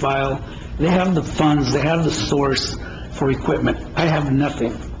that they file. They have the funds, they have the source for equipment. I have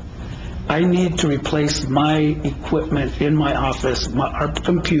nothing. I need to replace my equipment in my office, our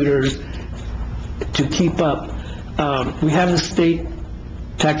computers, to keep up. We have the state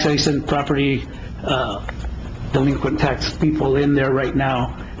taxation property delinquent tax people in there right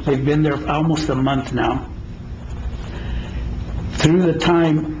now. They've been there for almost a month now. Through the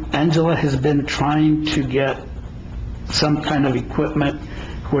time, Angela has been trying to get some kind of equipment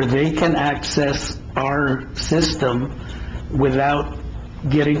where they can access our system without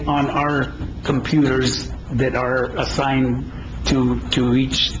getting on our computers that are assigned to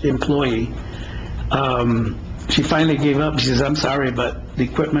each employee. She finally gave up. She says, "I'm sorry, but the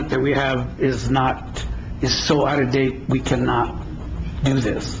equipment that we have is so out of date, we cannot do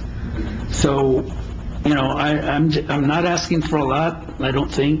this." So, I'm not asking for a lot, I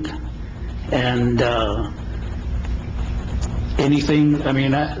don't think. And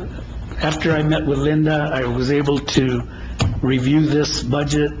after I met with Linda, I was able to review this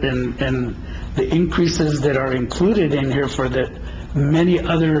budget and the increases that are included in here for the many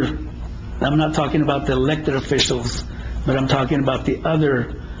other, I'm not talking about the elected officials, but I'm talking about the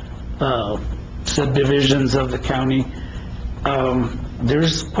other subdivisions of the county.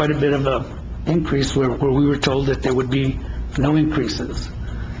 There's quite a bit of a increase where we were told that there would be no increases.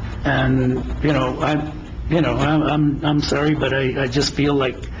 And, I'm sorry, but I just feel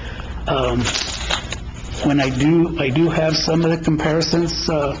like, when I do have some of the comparisons,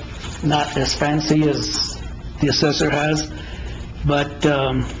 not as fancy as the assessor has, but,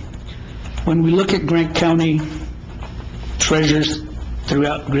 when we look at Grant County treasurers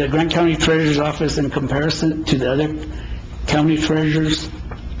throughout, the Grant County Treasurer's Office in comparison to the other county treasurers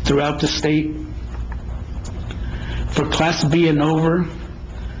throughout the state, for Class B and over,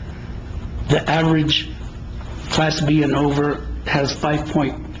 the average Class B and over has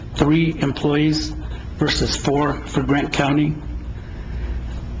 5.3 employees versus 4 for Grant County.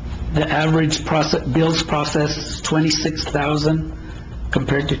 The average bills processed is 26,000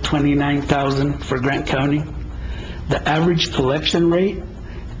 compared to 29,000 for Grant County. The average collection rate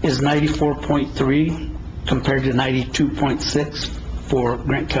is 94.3 compared to 92.6 for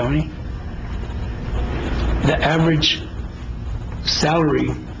Grant County. The average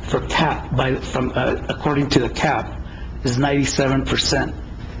salary for CAP, according to the CAP, is 97%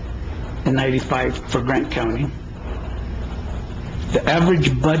 and 95% for Grant County. The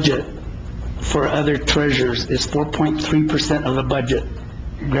average budget for other treasurers is 4.3% of the budget.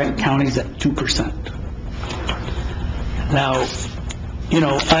 Grant County's at 2%. Now,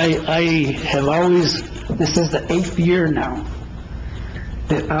 I have always, this is the 8th year now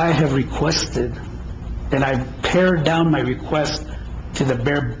that I have requested, and I've pared down my request to the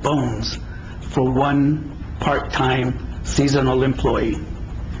bare bones for one part-time seasonal employee.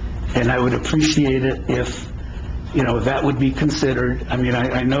 And I would appreciate it if, that would be considered.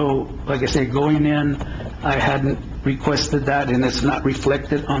 I know, like I say, going in, I hadn't requested that, and it's not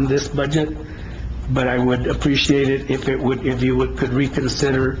reflected on this budget, but I would appreciate it if you could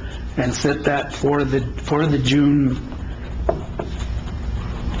reconsider and set that for the June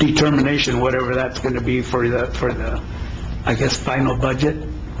determination, whatever that's going to be for the I guess final budget.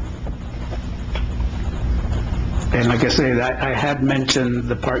 And like I say, I had mentioned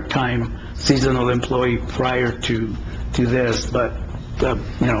the part-time seasonal employee prior to this, but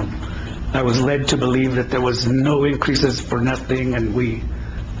I was led to believe that there was no increases for nothing, and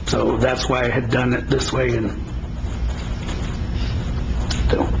so that's why I had done it this way. And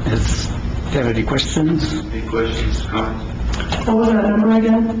so, do you have any questions? Any questions, comments? What was that number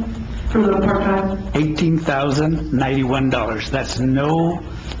again for the part-time? $18,091. That's no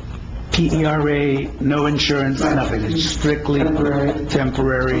PERA, no insurance, nothing. It's strictly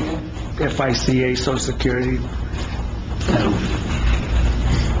temporary, FICA, Social Security.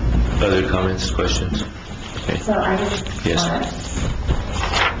 Other comments, questions? Okay. So I just Yes.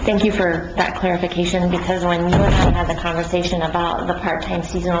 Thank you for that clarification, because when you and I had the conversation about the part-time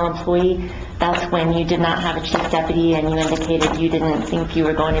seasonal employee, that's when you did not have a chief deputy, and you indicated you didn't think you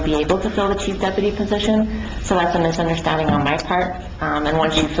were going to be able to fill the chief deputy position. So that's a misunderstanding on my part. And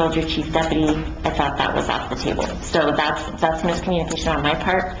once you filled your chief deputy, I thought that was off the table. So that's miscommunication on my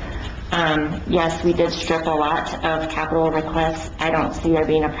part. Yes, we did strip a lot of capital requests. I don't see there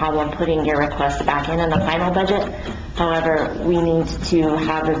being a problem putting your requests back in the final budget. However, we need to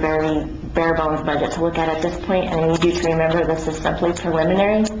have a very bare bones budget to look at this point, and I need you to remember this is simply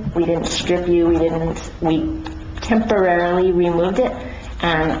preliminary. We didn't strip you, we temporarily removed it,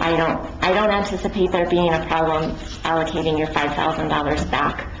 and I don't anticipate there being a problem allocating your $5,000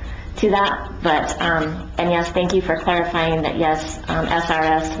 back to that. But and yes, thank you for clarifying that. Yes,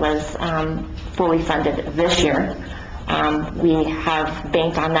 SRS was fully funded this year. We have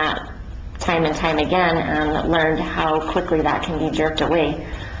banked on that time and time again and learned how quickly that can be jerked away.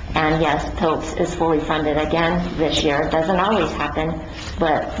 And yes, PILT is fully funded again this year. It doesn't always happen,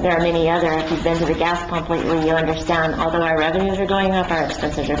 but there are many other, if you've been to the gas pump lately, you understand, although our revenues are going up, our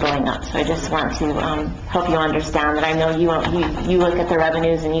expenses are going up. So I just want to help you understand that. I know you look at the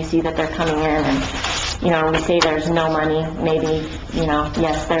revenues and you see that they're coming in, and we say there's no money. Maybe,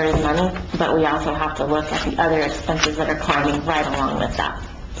 yes, there is money, but we also have to look at the other expenses that are climbing right along with that.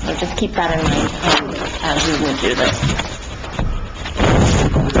 So just keep that in mind as we move through this.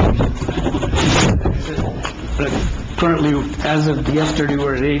 Currently, as of yesterday,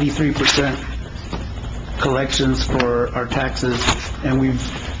 we're at 83% collections for our taxes, and we've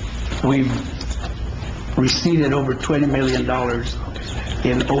receipted over $20 million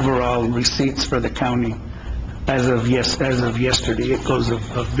in overall receipts for the county as of yesterday, close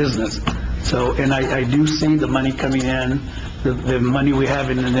of business. So, and I do see the money coming in, the money we have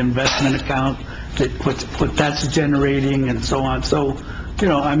in an investment account, that what that's generating and so on. So,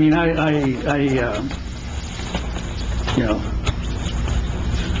 I mean,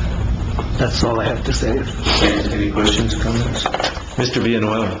 that's all I have to say. Any questions, comments? Mr.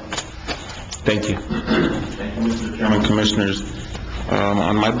 Villanueva? Thank you. Thank you, Mr. Chairman, Commissioners.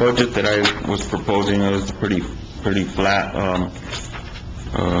 On my budget that I was proposing, it was pretty flat.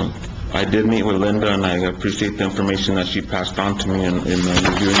 I did meet with Linda, and I appreciate the information that she passed on to me in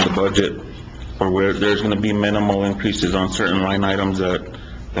reviewing the budget, for where there's going to be minimal increases on certain line items that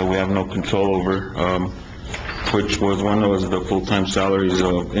we have no control over, which was one was the full-time salaries,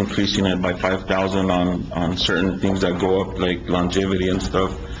 increasing it by $5,000 on certain things that go up, like longevity and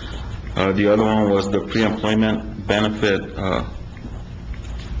stuff. The other one was the pre-employment benefit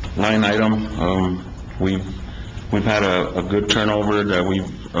line item. We've had a good turnover, that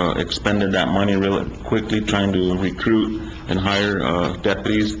we've expended that money really quickly trying to recruit and hire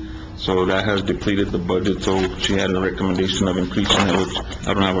deputies. So that has depleted the budget, so she had a recommendation of increasing it, which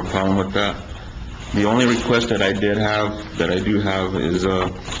I don't have a problem with that. The only request that I do have, is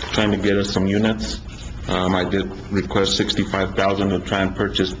trying to get us some units. I did request $65,000 to try and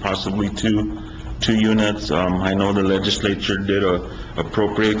purchase possibly two units. I know the legislature did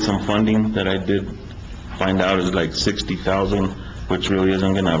appropriate some funding that I did find out is like $60,000, which really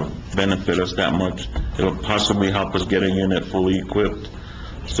isn't going to benefit us that much. It'll possibly help us get a unit fully equipped.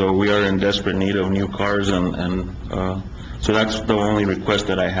 So we are in desperate need of new cars, and so that's the only request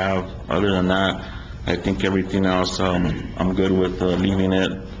that I have. Other than that, I think everything else, I'm good with leaving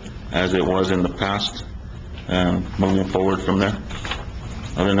it as it was in the past and moving forward from there.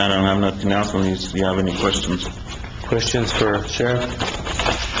 Other than that, I don't have nothing else unless you have any questions. Questions for Sheriff?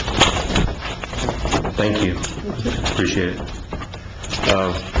 Thank you. Appreciate it.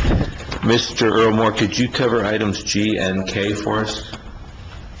 Mr. Earl Moore, could you cover items G and K for us?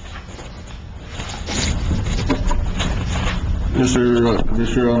 Yes, sir,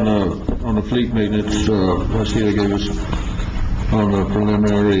 on the fleet maintenance, I see they gave us on the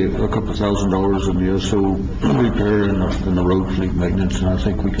preliminary a couple $1,000 in the SO repair and the road fleet maintenance, and I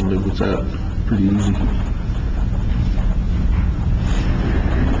think we can live with that pretty easy.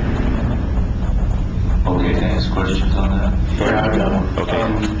 Okay, can I ask questions on that? Yeah, I got one. Okay.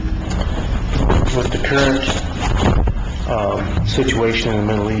 With the current situation in the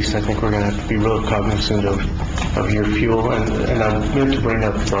Middle East, I think we're going to have to be real cognizant of your fuel, and I meant to bring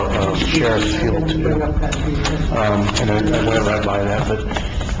up Sheriff's fuel too. And I went right by that, but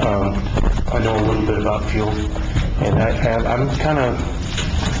I know a little bit about fuel, and I'm kind of,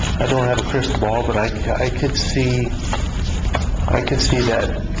 I don't have a crystal ball, but I could see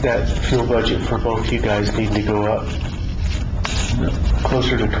that fuel budget for both you guys needing to go up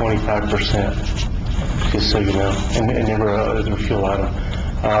closer to 25%, just so you know, and every other fuel item.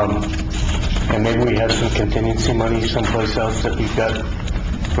 And maybe we have some contingency money someplace else that we've got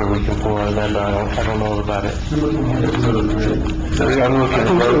where we can pull out of that, but I don't know about it. I'm looking at it.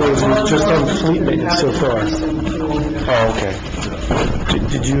 It's just on fleet maintenance so far. Oh, okay.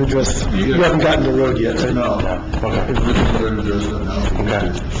 Did you address, you haven't gotten the road yet, right? No. Okay.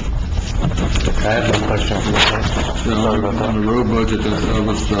 Okay. I have no questions. Sorry about that. On the road budget, that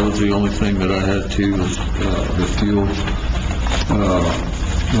was the only thing that I had to, was the fuel.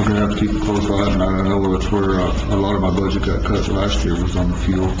 We're gonna have to keep a close eye, and I know that's where a lot of my budget got cut last year, was on the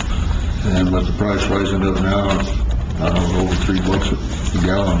fuel. And with the price rising up now, I don't know, over $3 a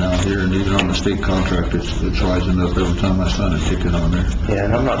gallon now here, and even on the state contract, it's rising up every time I sign a ticket on there. Yeah,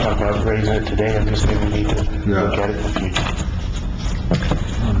 and I'm not talking about raising it today, I'm just saying we need to look at it in the future.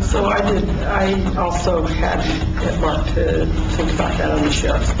 So I also had Mark to think about that on the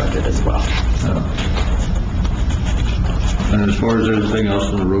sheriff's budget as well. And as far as everything else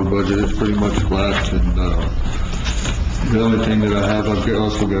in the road budget, it's pretty much flat, and the only thing that I have, I've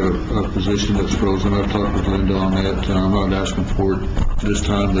also got a position that's frozen. I've talked with Linda on that, and I'm not asking for it this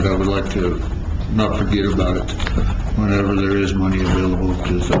time, but I would like to not forget about it whenever there is money available,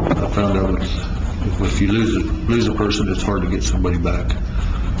 because I found out if you lose a person, it's hard to get somebody back.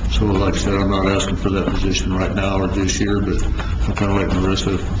 So like I said, I'm not asking for that position right now or this year, but I'm kind of like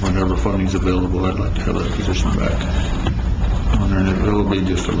Marissa, whenever funding's available, I'd like to have that position back. And it'll be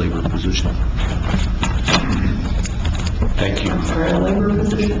just a labor position. Thank you.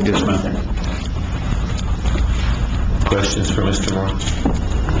 Yes, ma'am. Questions for Mr.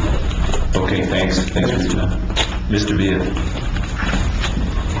 Moore? Okay, thanks. Thanks for your time. Mr. Villa.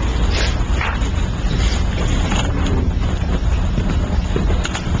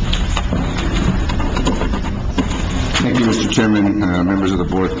 Thank you, Mr. Chairman, members of the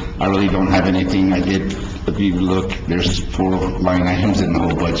board. I really don't have anything. I did, if you look, there's 4 line items in the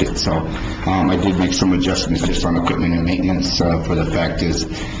whole budget, so I did make some adjustments just on equipment and maintenance. For the fact is,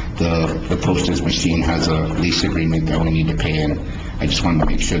 the postage machine has a lease agreement that we need to pay in. I just wanted to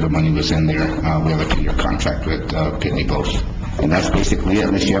make sure the money was in there. We have a 2-year contract with Pitney Bowes. And that's basically it,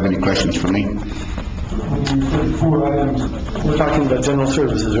 unless you have any questions for me. 4 items, we're talking about general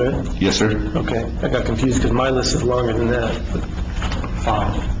services, right? Yes, sir. Okay, I got confused because my list is longer than that.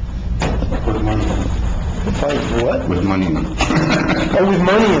 5. With money. 5 what? With money in them. Oh, with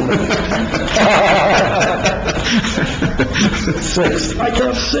money in them. 6. I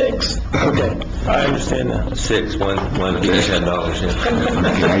count 6. Okay, I understand now. 6, one each $10, yeah.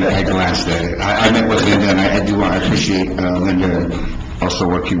 Okay, I glanced at it. I met with Linda, and I appreciate Linda also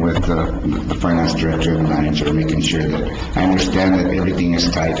working with the finance director and the manager, making sure that I understand that everything is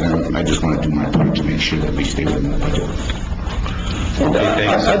tight, and I just want to do my part to make sure that we stay within the budget. And,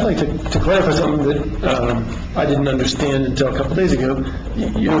 I'd like to clarify something that I didn't understand until a couple days ago.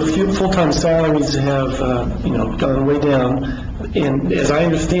 Your full-time salaries have, gone way down, and as I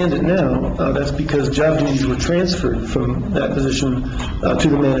understand it now, that's because job duties were transferred from that position to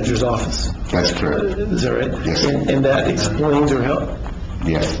the manager's office. That's correct. Is that right? Yes. And that explains or help?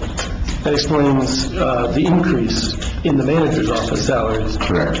 Yes. That explains the increase in the manager's office salaries.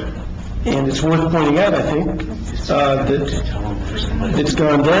 Correct. And it's worth pointing out, I think, that it's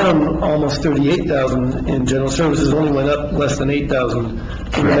gone down almost 38,000 in general services, only went up less than 8,000 in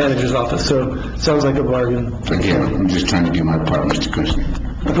the manager's office. So it sounds like a bargain. Again, I'm just trying to do my part, Mr. Kushner.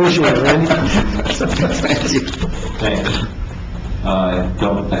 Appreciate it, Randy. Thank you. Thanks.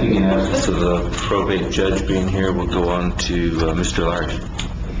 I think in absence of the probate judge being here, we'll go on to Mr. Large.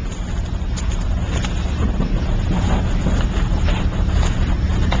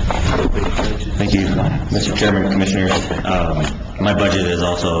 Thank you, Mr. Chairman, Commissioners. My budget is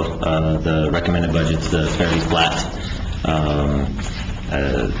also, the recommended budget's fairly flat.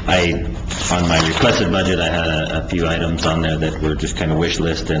 On my requested budget, I had a few items on there that were just kind of wish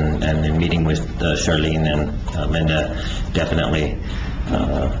list, and in meeting with Charlene and Linda, definitely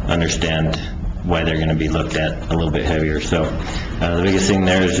understand why they're going to be looked at a little bit heavier. So the biggest thing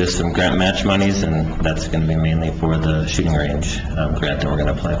there is just some grant match monies, and that's going to be mainly for the shooting range grant that we're going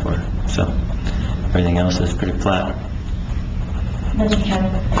to apply for. So everything else is pretty flat. Mr.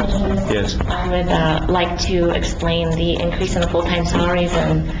 Chairman, Yes. I would like to explain the increase in the full-time salaries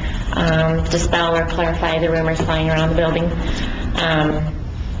and dispel or clarify the rumors flying around the building.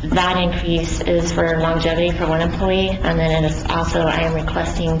 That increase is for longevity for one employee, and then it is also, I am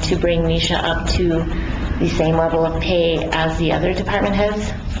requesting to bring Misha up to the same level of pay as the other department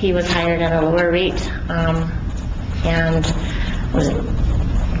heads. He was hired at a lower rate,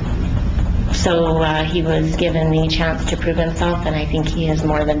 so he was given the chance to prove himself, and I think he has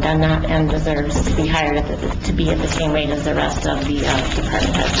more than done that and deserves to be hired to be at the same rate as the rest of the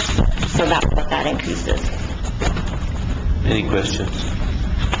department heads. So that's what that increase is. Any questions?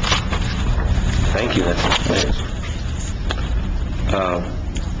 Thank you. Thanks.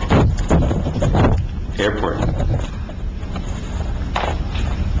 Airport.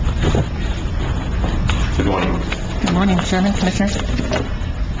 Good morning. Good morning, Chairman, Commissioners.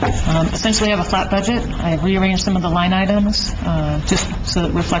 Essentially, I have a flat budget. I rearranged some of the line items, just so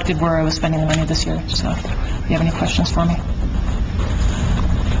it reflected where I was spending the money this year. So, if you have any questions for me?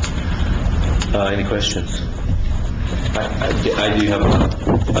 Any questions? I do have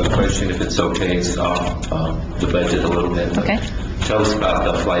a question, if it's okay. It's off the budget a little bit. Okay. Tell us about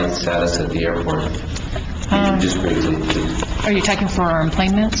the flight status at the airport. Just briefly, please. Are you checking for our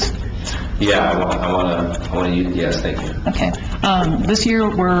enplanements? Yeah, I want to use, yes, thank you. Okay. This year,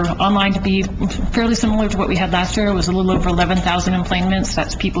 we're online to be fairly similar to what we had last year. It was a little over 11,000 enplanements.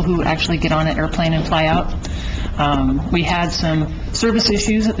 That's people who actually get on an airplane and fly out. We had some service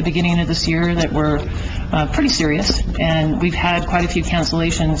issues at the beginning of this year that were pretty serious, and we've had quite a few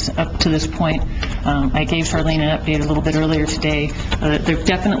cancellations up to this point. I gave Charlene an update a little bit earlier today. They've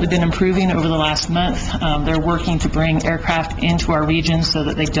definitely been improving over the last month. They're working to bring aircraft into our region so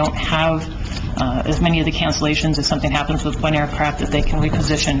that they don't have as many of the cancellations. If something happens with one aircraft, that they can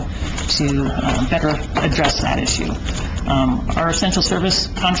reposition to better address that issue. Our essential service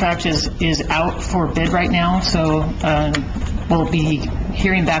contract is out for bid right now, so we'll be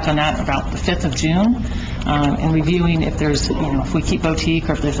hearing back on that about the 5th of June and reviewing if there's, if we keep boutique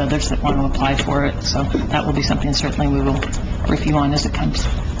or if there's others that want to apply for it. So that will be something certainly we will review on as it comes.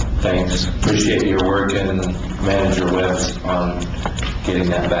 Thanks. Appreciate your work, and Manager Webb's on getting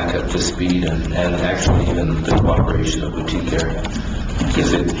that back up to speed, and actually even the cooperation of Boutique Area,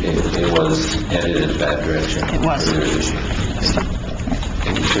 because it was headed in a bad direction. It was.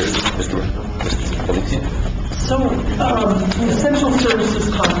 Thank you, sir. Mr. Valencia. So, the essential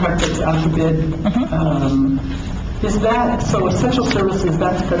services contract that's out to bid, is that, so essential services,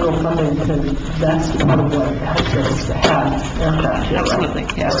 that's federal funding, because that's part of what helps us to have aircraft. Absolutely,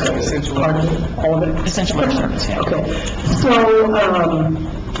 yes. Essential. Part of it, all of it? Essential air service, yeah. Okay.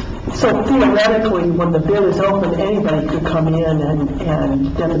 So theoretically, when the bid is open, anybody could come in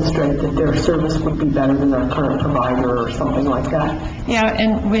and demonstrate that their service would be better than their current provider or something like that. Yeah,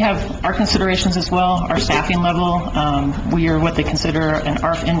 and we have our considerations as well, our staffing level. We are what they consider an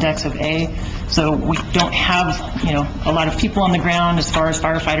ARF index of A, so we don't have, a lot of people on the ground as far as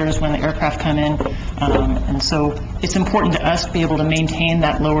firefighters when the aircraft come in. And so it's important to us to be able to maintain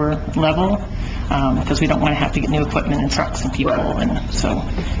that lower level, because we don't want to have to get new equipment and trucks and people. Right. And so,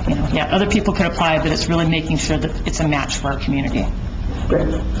 other people could apply, but it's really making sure that it's a match for our community. Great.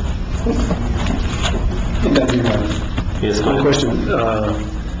 Yes, one question.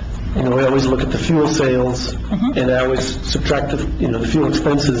 We always look at the fuel sales, and I always subtract the fuel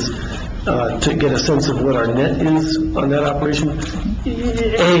expenses to get a sense of what our net is on that operation.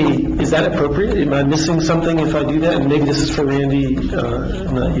 Is that appropriate? Am I missing something if I do that? And maybe this is for Randy,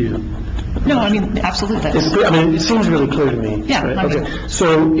 not you. No, absolutely. It seems really clear to me. Yeah. Right? Okay.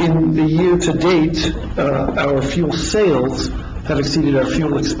 So in the year to date, our fuel sales have exceeded our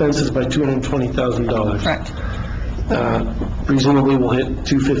fuel expenses by $220,000. Correct. Presumably we'll hit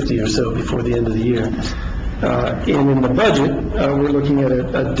 250 or so before the end of the year. And in the budget, we're looking at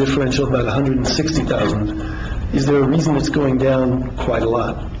a differential of about $160,000. Is there a reason it's going down quite a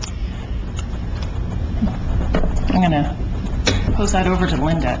lot? I'm going to pose that over to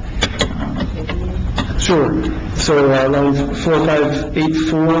Linda. Sure. So line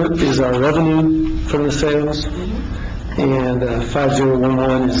 4584 is our revenue from the sales, and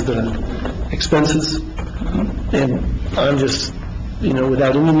 5011 is the expenses. And I'm just,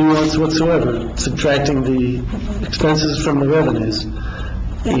 without any nuance whatsoever, subtracting the expenses from the revenues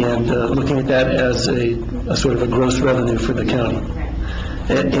and looking at that as a sort of a gross revenue for the county.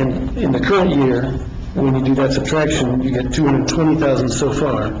 And in the current year, when you do that subtraction, you get $220,000 so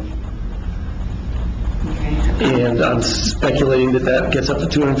far. And I'm speculating that gets up to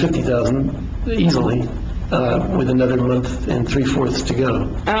 $250,000 easily, with another month and 3/4 to go.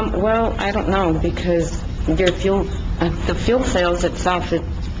 Well, I don't know, because your the fuel sales itself, you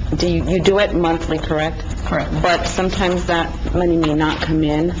do it monthly, correct? Correct. But sometimes that money may not come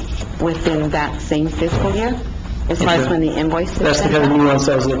in within that same fiscal year, as far as when the invoice is That's the sent kind of out? nuance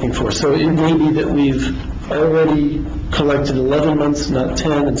I was looking for. So it may be that we've already collected 11 months, not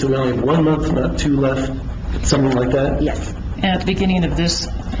 10, and so we only have 1 month, not 2 left, something like that? Yes. And at the beginning of this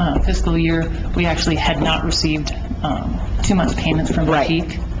fiscal year, we actually had not received 2 months payments from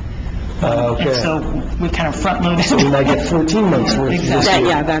Boutique. Okay. And so we kind of front-loaded. So we might get 14 months worth this Exactly.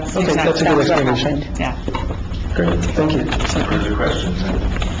 year. That's Okay, that's a good explanation. Yeah. Great, thank you. Further questions?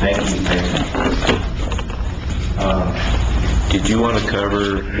 Thank you. Did you want to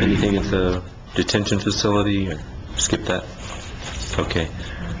cover anything at the detention facility, or skip that? Okay.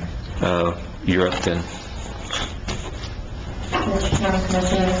 You're up then. Mr. Chairman,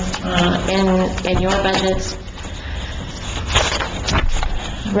 Commissioners, in your budgets,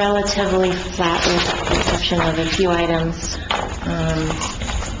 relatively flat with the exception of a few items.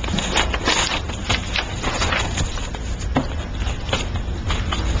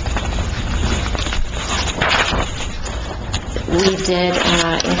 We did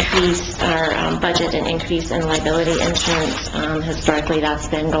increase our budget and increase in liability insurance. Historically, that's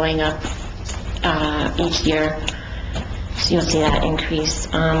been going up each year. So you'll see that increase.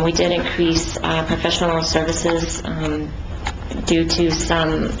 We did increase professional services due to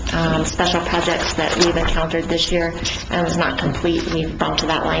some special projects that we've encountered this year and was not complete. We've bumped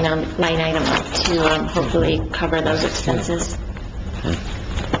that line item up to hopefully cover those expenses.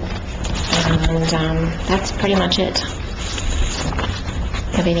 And that's pretty much it.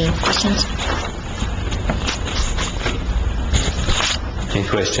 Have any questions? Any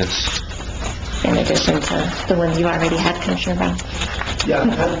questions? In addition to the ones you already had, Commissioner Brown? Yeah,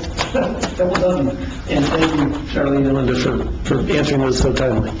 that was awesome. And thank you, Charlene and Linda, for answering those so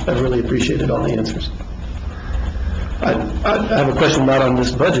timely. I really appreciated all the answers. I have a question not on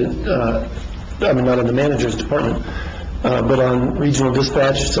this budget, not on the manager's department, but on regional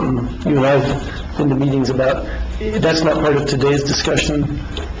dispatch, something you and I have been to meetings about. That's not part of today's discussion,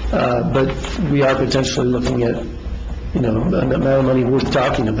 but we are potentially looking at, an amount of money worth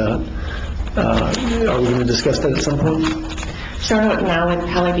talking about. Are we going to discuss that at some point? Sure, now would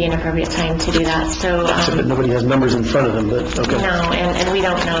probably be an appropriate time to do that. So, But nobody has numbers in front of them, but okay. No, and we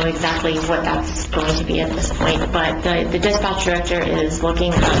don't know exactly what that's going to be at this point, but the dispatch director is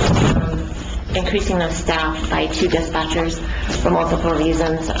looking at increasing the staff by 2 dispatchers for multiple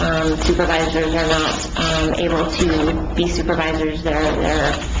reasons. Supervisors are not able to be supervisors. They're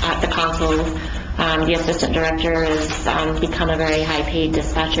at the console. The assistant director has become a very high-paid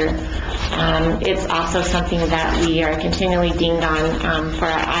dispatcher. It's also something that we are continually dinged on for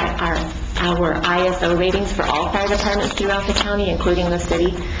our ISO ratings for all fire departments throughout the county, including the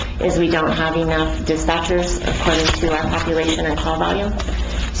city, is we don't have enough dispatchers according to our population and call volume.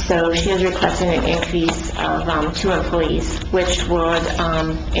 So she is requesting an increase of 2 employees, which would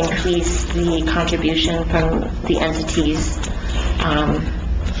increase the contribution from the entities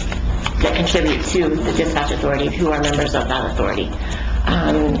that contribute to the dispatch authority, who are members of that authority.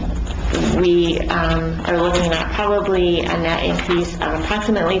 We are looking at probably a net increase of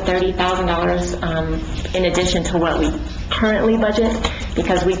approximately $30,000 in addition to what we currently budget,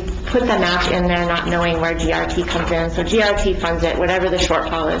 because we put the match in there not knowing where GRT comes in. So GRT funds it, whatever the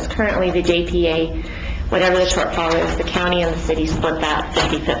shortfall is. Currently, the JPA, whatever the shortfall is, the county and the city split that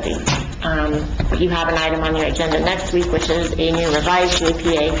 50-50. You have an item on your agenda next week, which is a new revised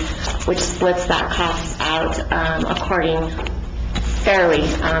JPA, which splits that cost out fairly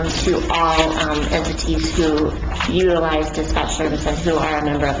to all entities who utilize dispatch service and who are a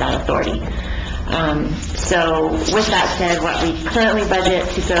member of that authority. So with that said, what we currently budget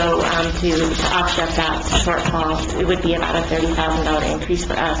to go to offset that shortfall, it would be about a $30,000 increase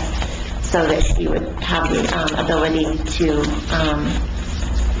for us, so that she would have the ability to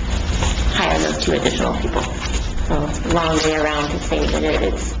hire those 2 additional people. So long way around to say that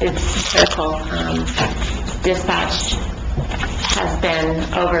it's critical. Dispatch has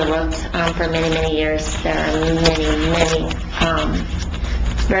been overlooked for many, many years. There are many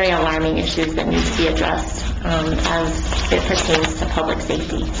very alarming issues that need to be addressed as it pertains to public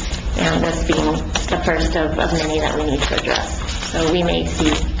safety, and this being the first of many that we need to address. So we may see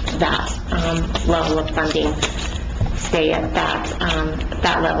that level of funding stay at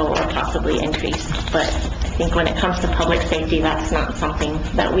that level or possibly increase. But I think when it comes to public safety, that's not something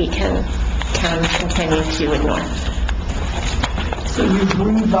that we can continue to ignore. So you've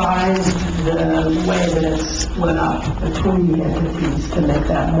revised the way that it's split up between the entities to make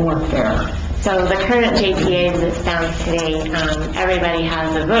that more fair. So the current JPA as it stands today, everybody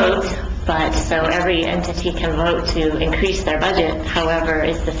has a vote, but so every entity can vote to increase their budget. However,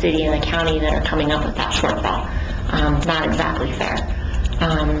 it's the city and the county that are coming up with that shortfall. Not exactly fair.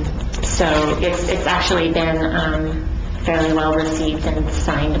 So it's actually been fairly well received and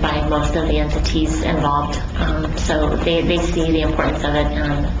signed by most of the entities involved. So they see the importance of it,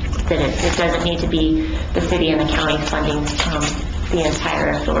 that it doesn't need to be the city and the county funding the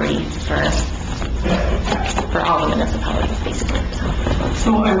entire authority for all the municipalities, basically.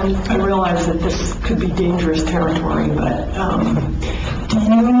 So I realize that this could be dangerous territory, but do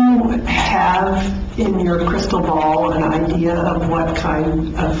you have in your crystal ball, an idea of what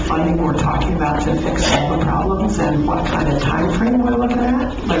kind of funding we're talking about to fix all the problems and what kind of time frame we're looking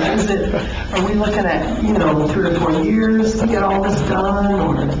at? Like, are we looking at, 3 or 4 years to get all this done,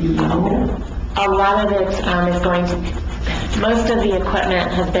 or do you know? A lot of it is going to, most of the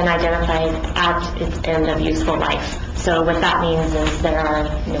equipment has been identified at its end of useful life. So what that means is there are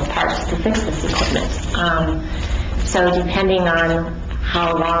parts to fix this equipment. So depending on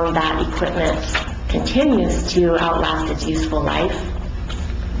how long that equipment continues to outlast its useful life,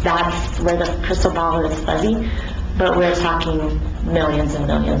 that's where the crystal ball is fuzzy. But we're talking millions and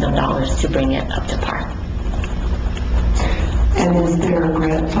millions of dollars to bring it up to par. And is there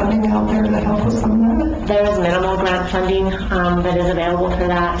grant funding out there to help with some of that? There is minimal grant funding that is available for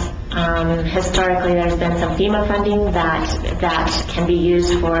that. Historically, there's been some FEMA funding that can be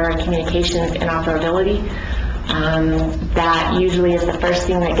used for communications interoperability. That usually is the first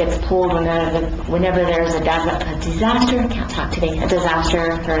thing that gets pulled whenever there's a disaster. I can't talk today. A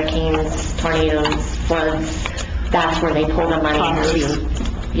disaster, hurricanes, tornadoes, floods. That's where they pull the money to.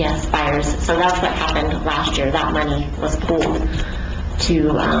 Yes, fires. So that's what happened last year. That money was pulled to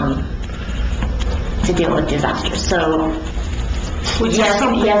deal with disasters. So, which is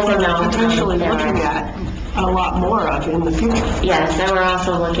something we're potentially looking at a lot more of in the future. Yes, and we're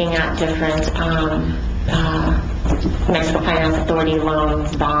also looking at different Mexico Finance Authority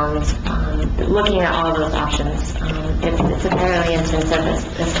loans, bonds, looking at all of those options. It's a fairly intensive,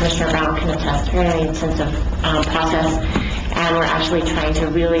 as Commissioner Brown can attest, fairly intensive process. And we're actually trying to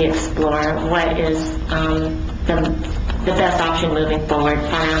really explore what is the best option moving forward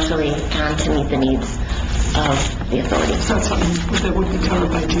financially and to meet the needs of the authority. So that's something that would be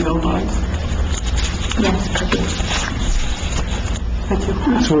covered by GO bonds? Yes, it could be.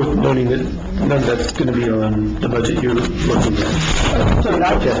 It's worth noting that none of that's going to be on the budget you're looking at. So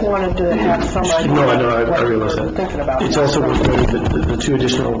I just wanted to have some idea. No, I know, I realize that. Thinking about it's also worth noting that the 2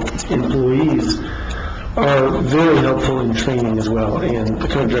 additional employees are very helpful in training as well, and the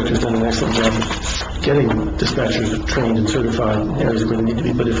current director's done an excellent job of getting dispatchers trained and certified in areas where they need to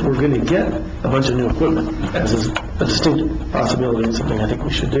be. But if we're going to get a bunch of new equipment, as is a distinct possibility and something I think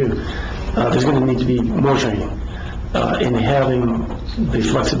we should do, there's going to need to be more training. And having the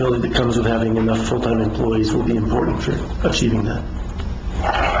flexibility that comes with having enough full-time employees will be important for achieving that.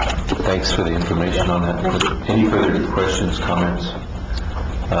 Thanks for the information on that. Any further questions, comments?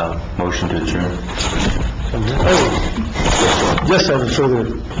 Motion to adjourn. Yes, I have a further.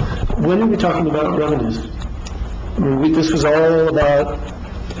 When are we talking about revenues? I mean, this was all about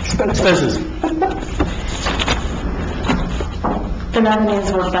expenses. The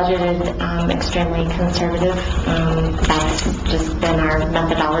revenues were budgeted extremely conservative. That's just been our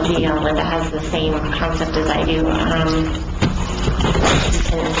methodology. Linda has the same concept as I do.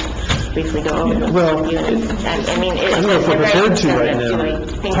 Can briefly go over the units. I mean, it's I don't know if we're prepared to right now. I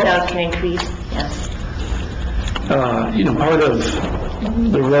think those can increase, yes. Part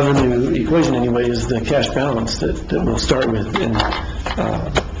of the revenue equation anyway is the cash balance that we'll start with. And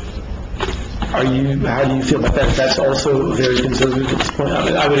how do you feel about that? That's also very conservative at this point.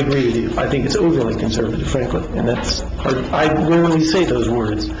 I would agree with you. I think it's overly conservative, frankly, and that's hard. I rarely say those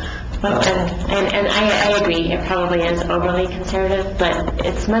words. Well, and I agree, it probably is overly conservative, but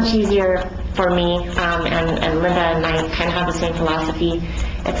it's much easier for me, and Linda and I kind of have the same philosophy.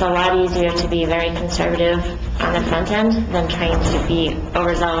 It's a lot easier to be very conservative on the front end than trying to be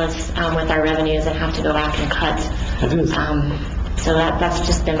overzealous with our revenues and have to go back and cut. It is. So that's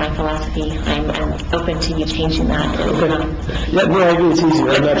just been my philosophy. I'm open to you changing that. Okay. Yeah, no, I agree it's easier.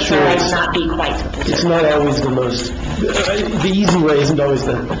 I'm not sure it's not be quite so conservative. It's not always the most, the easy way isn't always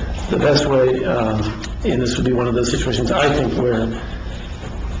the best way, and this would be one of those situations, I think, where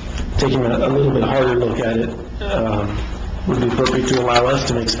taking a little bit harder look at it would be appropriate to allow us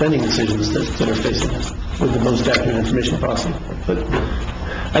to make spending decisions that are facing us with the most accurate information possible. But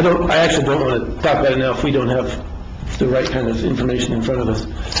I actually don't want to talk about it now if we don't have the right kind of information in front of us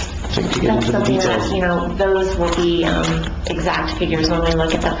to get into the details. That, those will be exact figures when we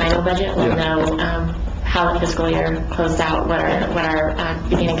look at the final budget. We'll know how the fiscal year closed out, what our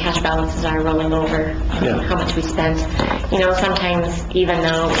beginning cash balances are rolling over, how much we spent. Sometimes even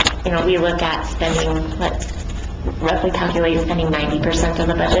though, we look at spending, let's roughly calculate spending 90% of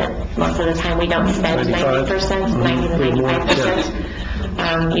the budget. Most of the time we don't spend 90%, 90 to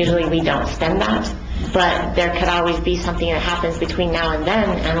 95%. Usually we don't spend that. But there could always be something that happens between now and then,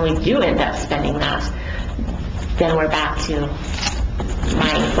 and we do end up spending that. Then we're back to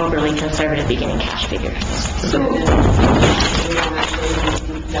my overly conservative beginning cash figure.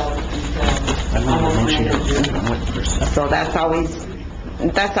 So that's always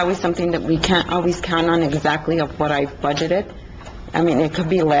that's always something that we can't always count on exactly of what I've budgeted. I mean, it could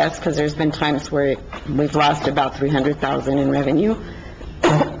be less, because there's been times where we've lost about 300,000 in revenue,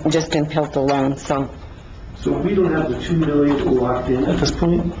 just in PILT alone, so. So we don't have the 2 million locked in at this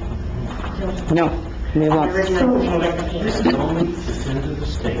point? No, we won't. This is only to send to the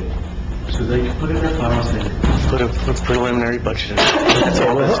state, so they can put in their files and put a preliminary budget in. That's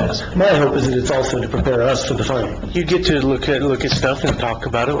all it says. My hope is that it's also to prepare us for the final. You get to look at stuff and talk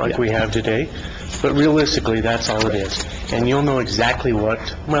about it like we have today, but realistically, that's all it is. And you'll know exactly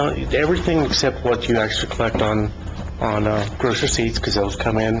everything except what you actually collect on gross receipts, because those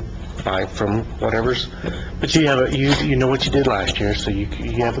come in from whatever's. But you know what you did last year, so you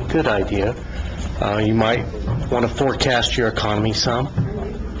have a good idea. You might want to forecast your economy some.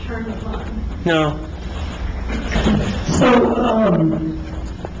 No. So,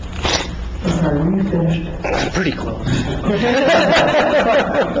 sorry, were you finished? Pretty close.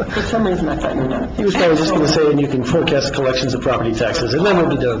 For some reason, I thought you were not. He was probably just going to say, and you can forecast collections of property taxes, and then we'll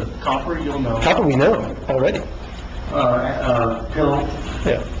be done. Copper, you'll know. Copper, we know already. Pill,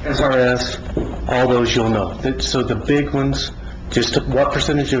 Yeah. SRS, all those you'll know. So the big ones, just what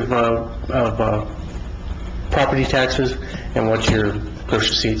percentage of property taxes and what your gross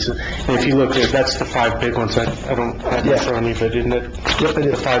receipts. And if you look there, that's the 5 big ones. I don't have it in front of me, but isn't it? Yep, it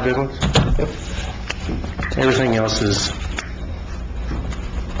is. The 5 big ones? Yep. Everything else is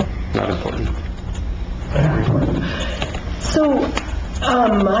not important. So,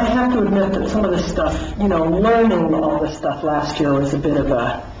 I have to admit that some of this stuff, learning all this stuff last year was a bit of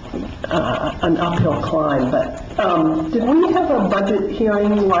an uphill climb, but did we have a budget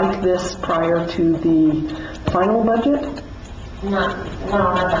hearing like this prior to the final budget? Not the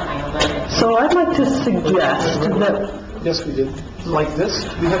final budget. So I'd like to suggest that... Yes, we did. Like this?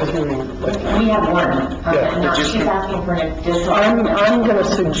 We have a hearing like that. We have one. Yeah, She's asking for an additional. I'm going to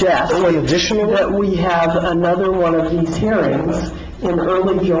suggest that we have another one of these hearings in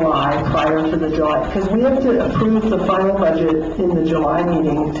early July, prior to the July, because we have to approve the final budget in the July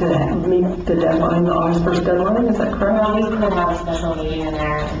meeting to meet the deadline, the August 1st deadline, is that correct? Well, we could have a special meeting in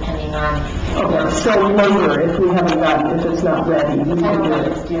there depending on. Okay, so later, if we haven't gotten, if it's not ready, we can do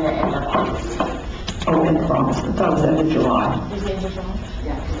Let's it. do it in the August. Oh, in August, I thought it was end of July.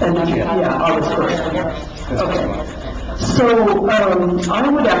 August 1st. Okay. So, I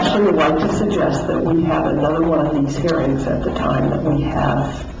would actually like to suggest that we have another one of these hearings at the time that we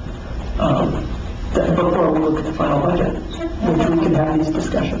have, before we look at the final budget, which we can have these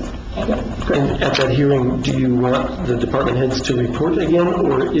discussions. And at that hearing, do you want the department heads to report again,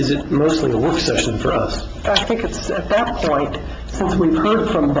 or is it mostly a work session for us? I think it's, at that point, since we've heard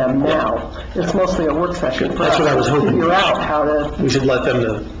from them now, it's mostly a work session for us That's what I was to hoping. figure out how to, We should let them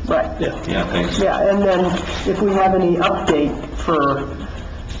know. right. Yeah. Yeah, thanks. Yeah, and then if we have any update for,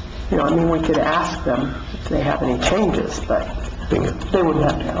 we could ask them if they have any changes, but Bingo. they wouldn't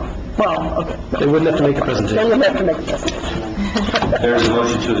have to come. Well, okay. no. They wouldn't have to make a They presentation. wouldn't have to make a presentation. There's a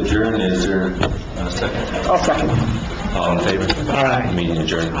motion to adjourn. Is there a second? I'll second. All in favor? All right. Meeting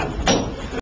adjourned.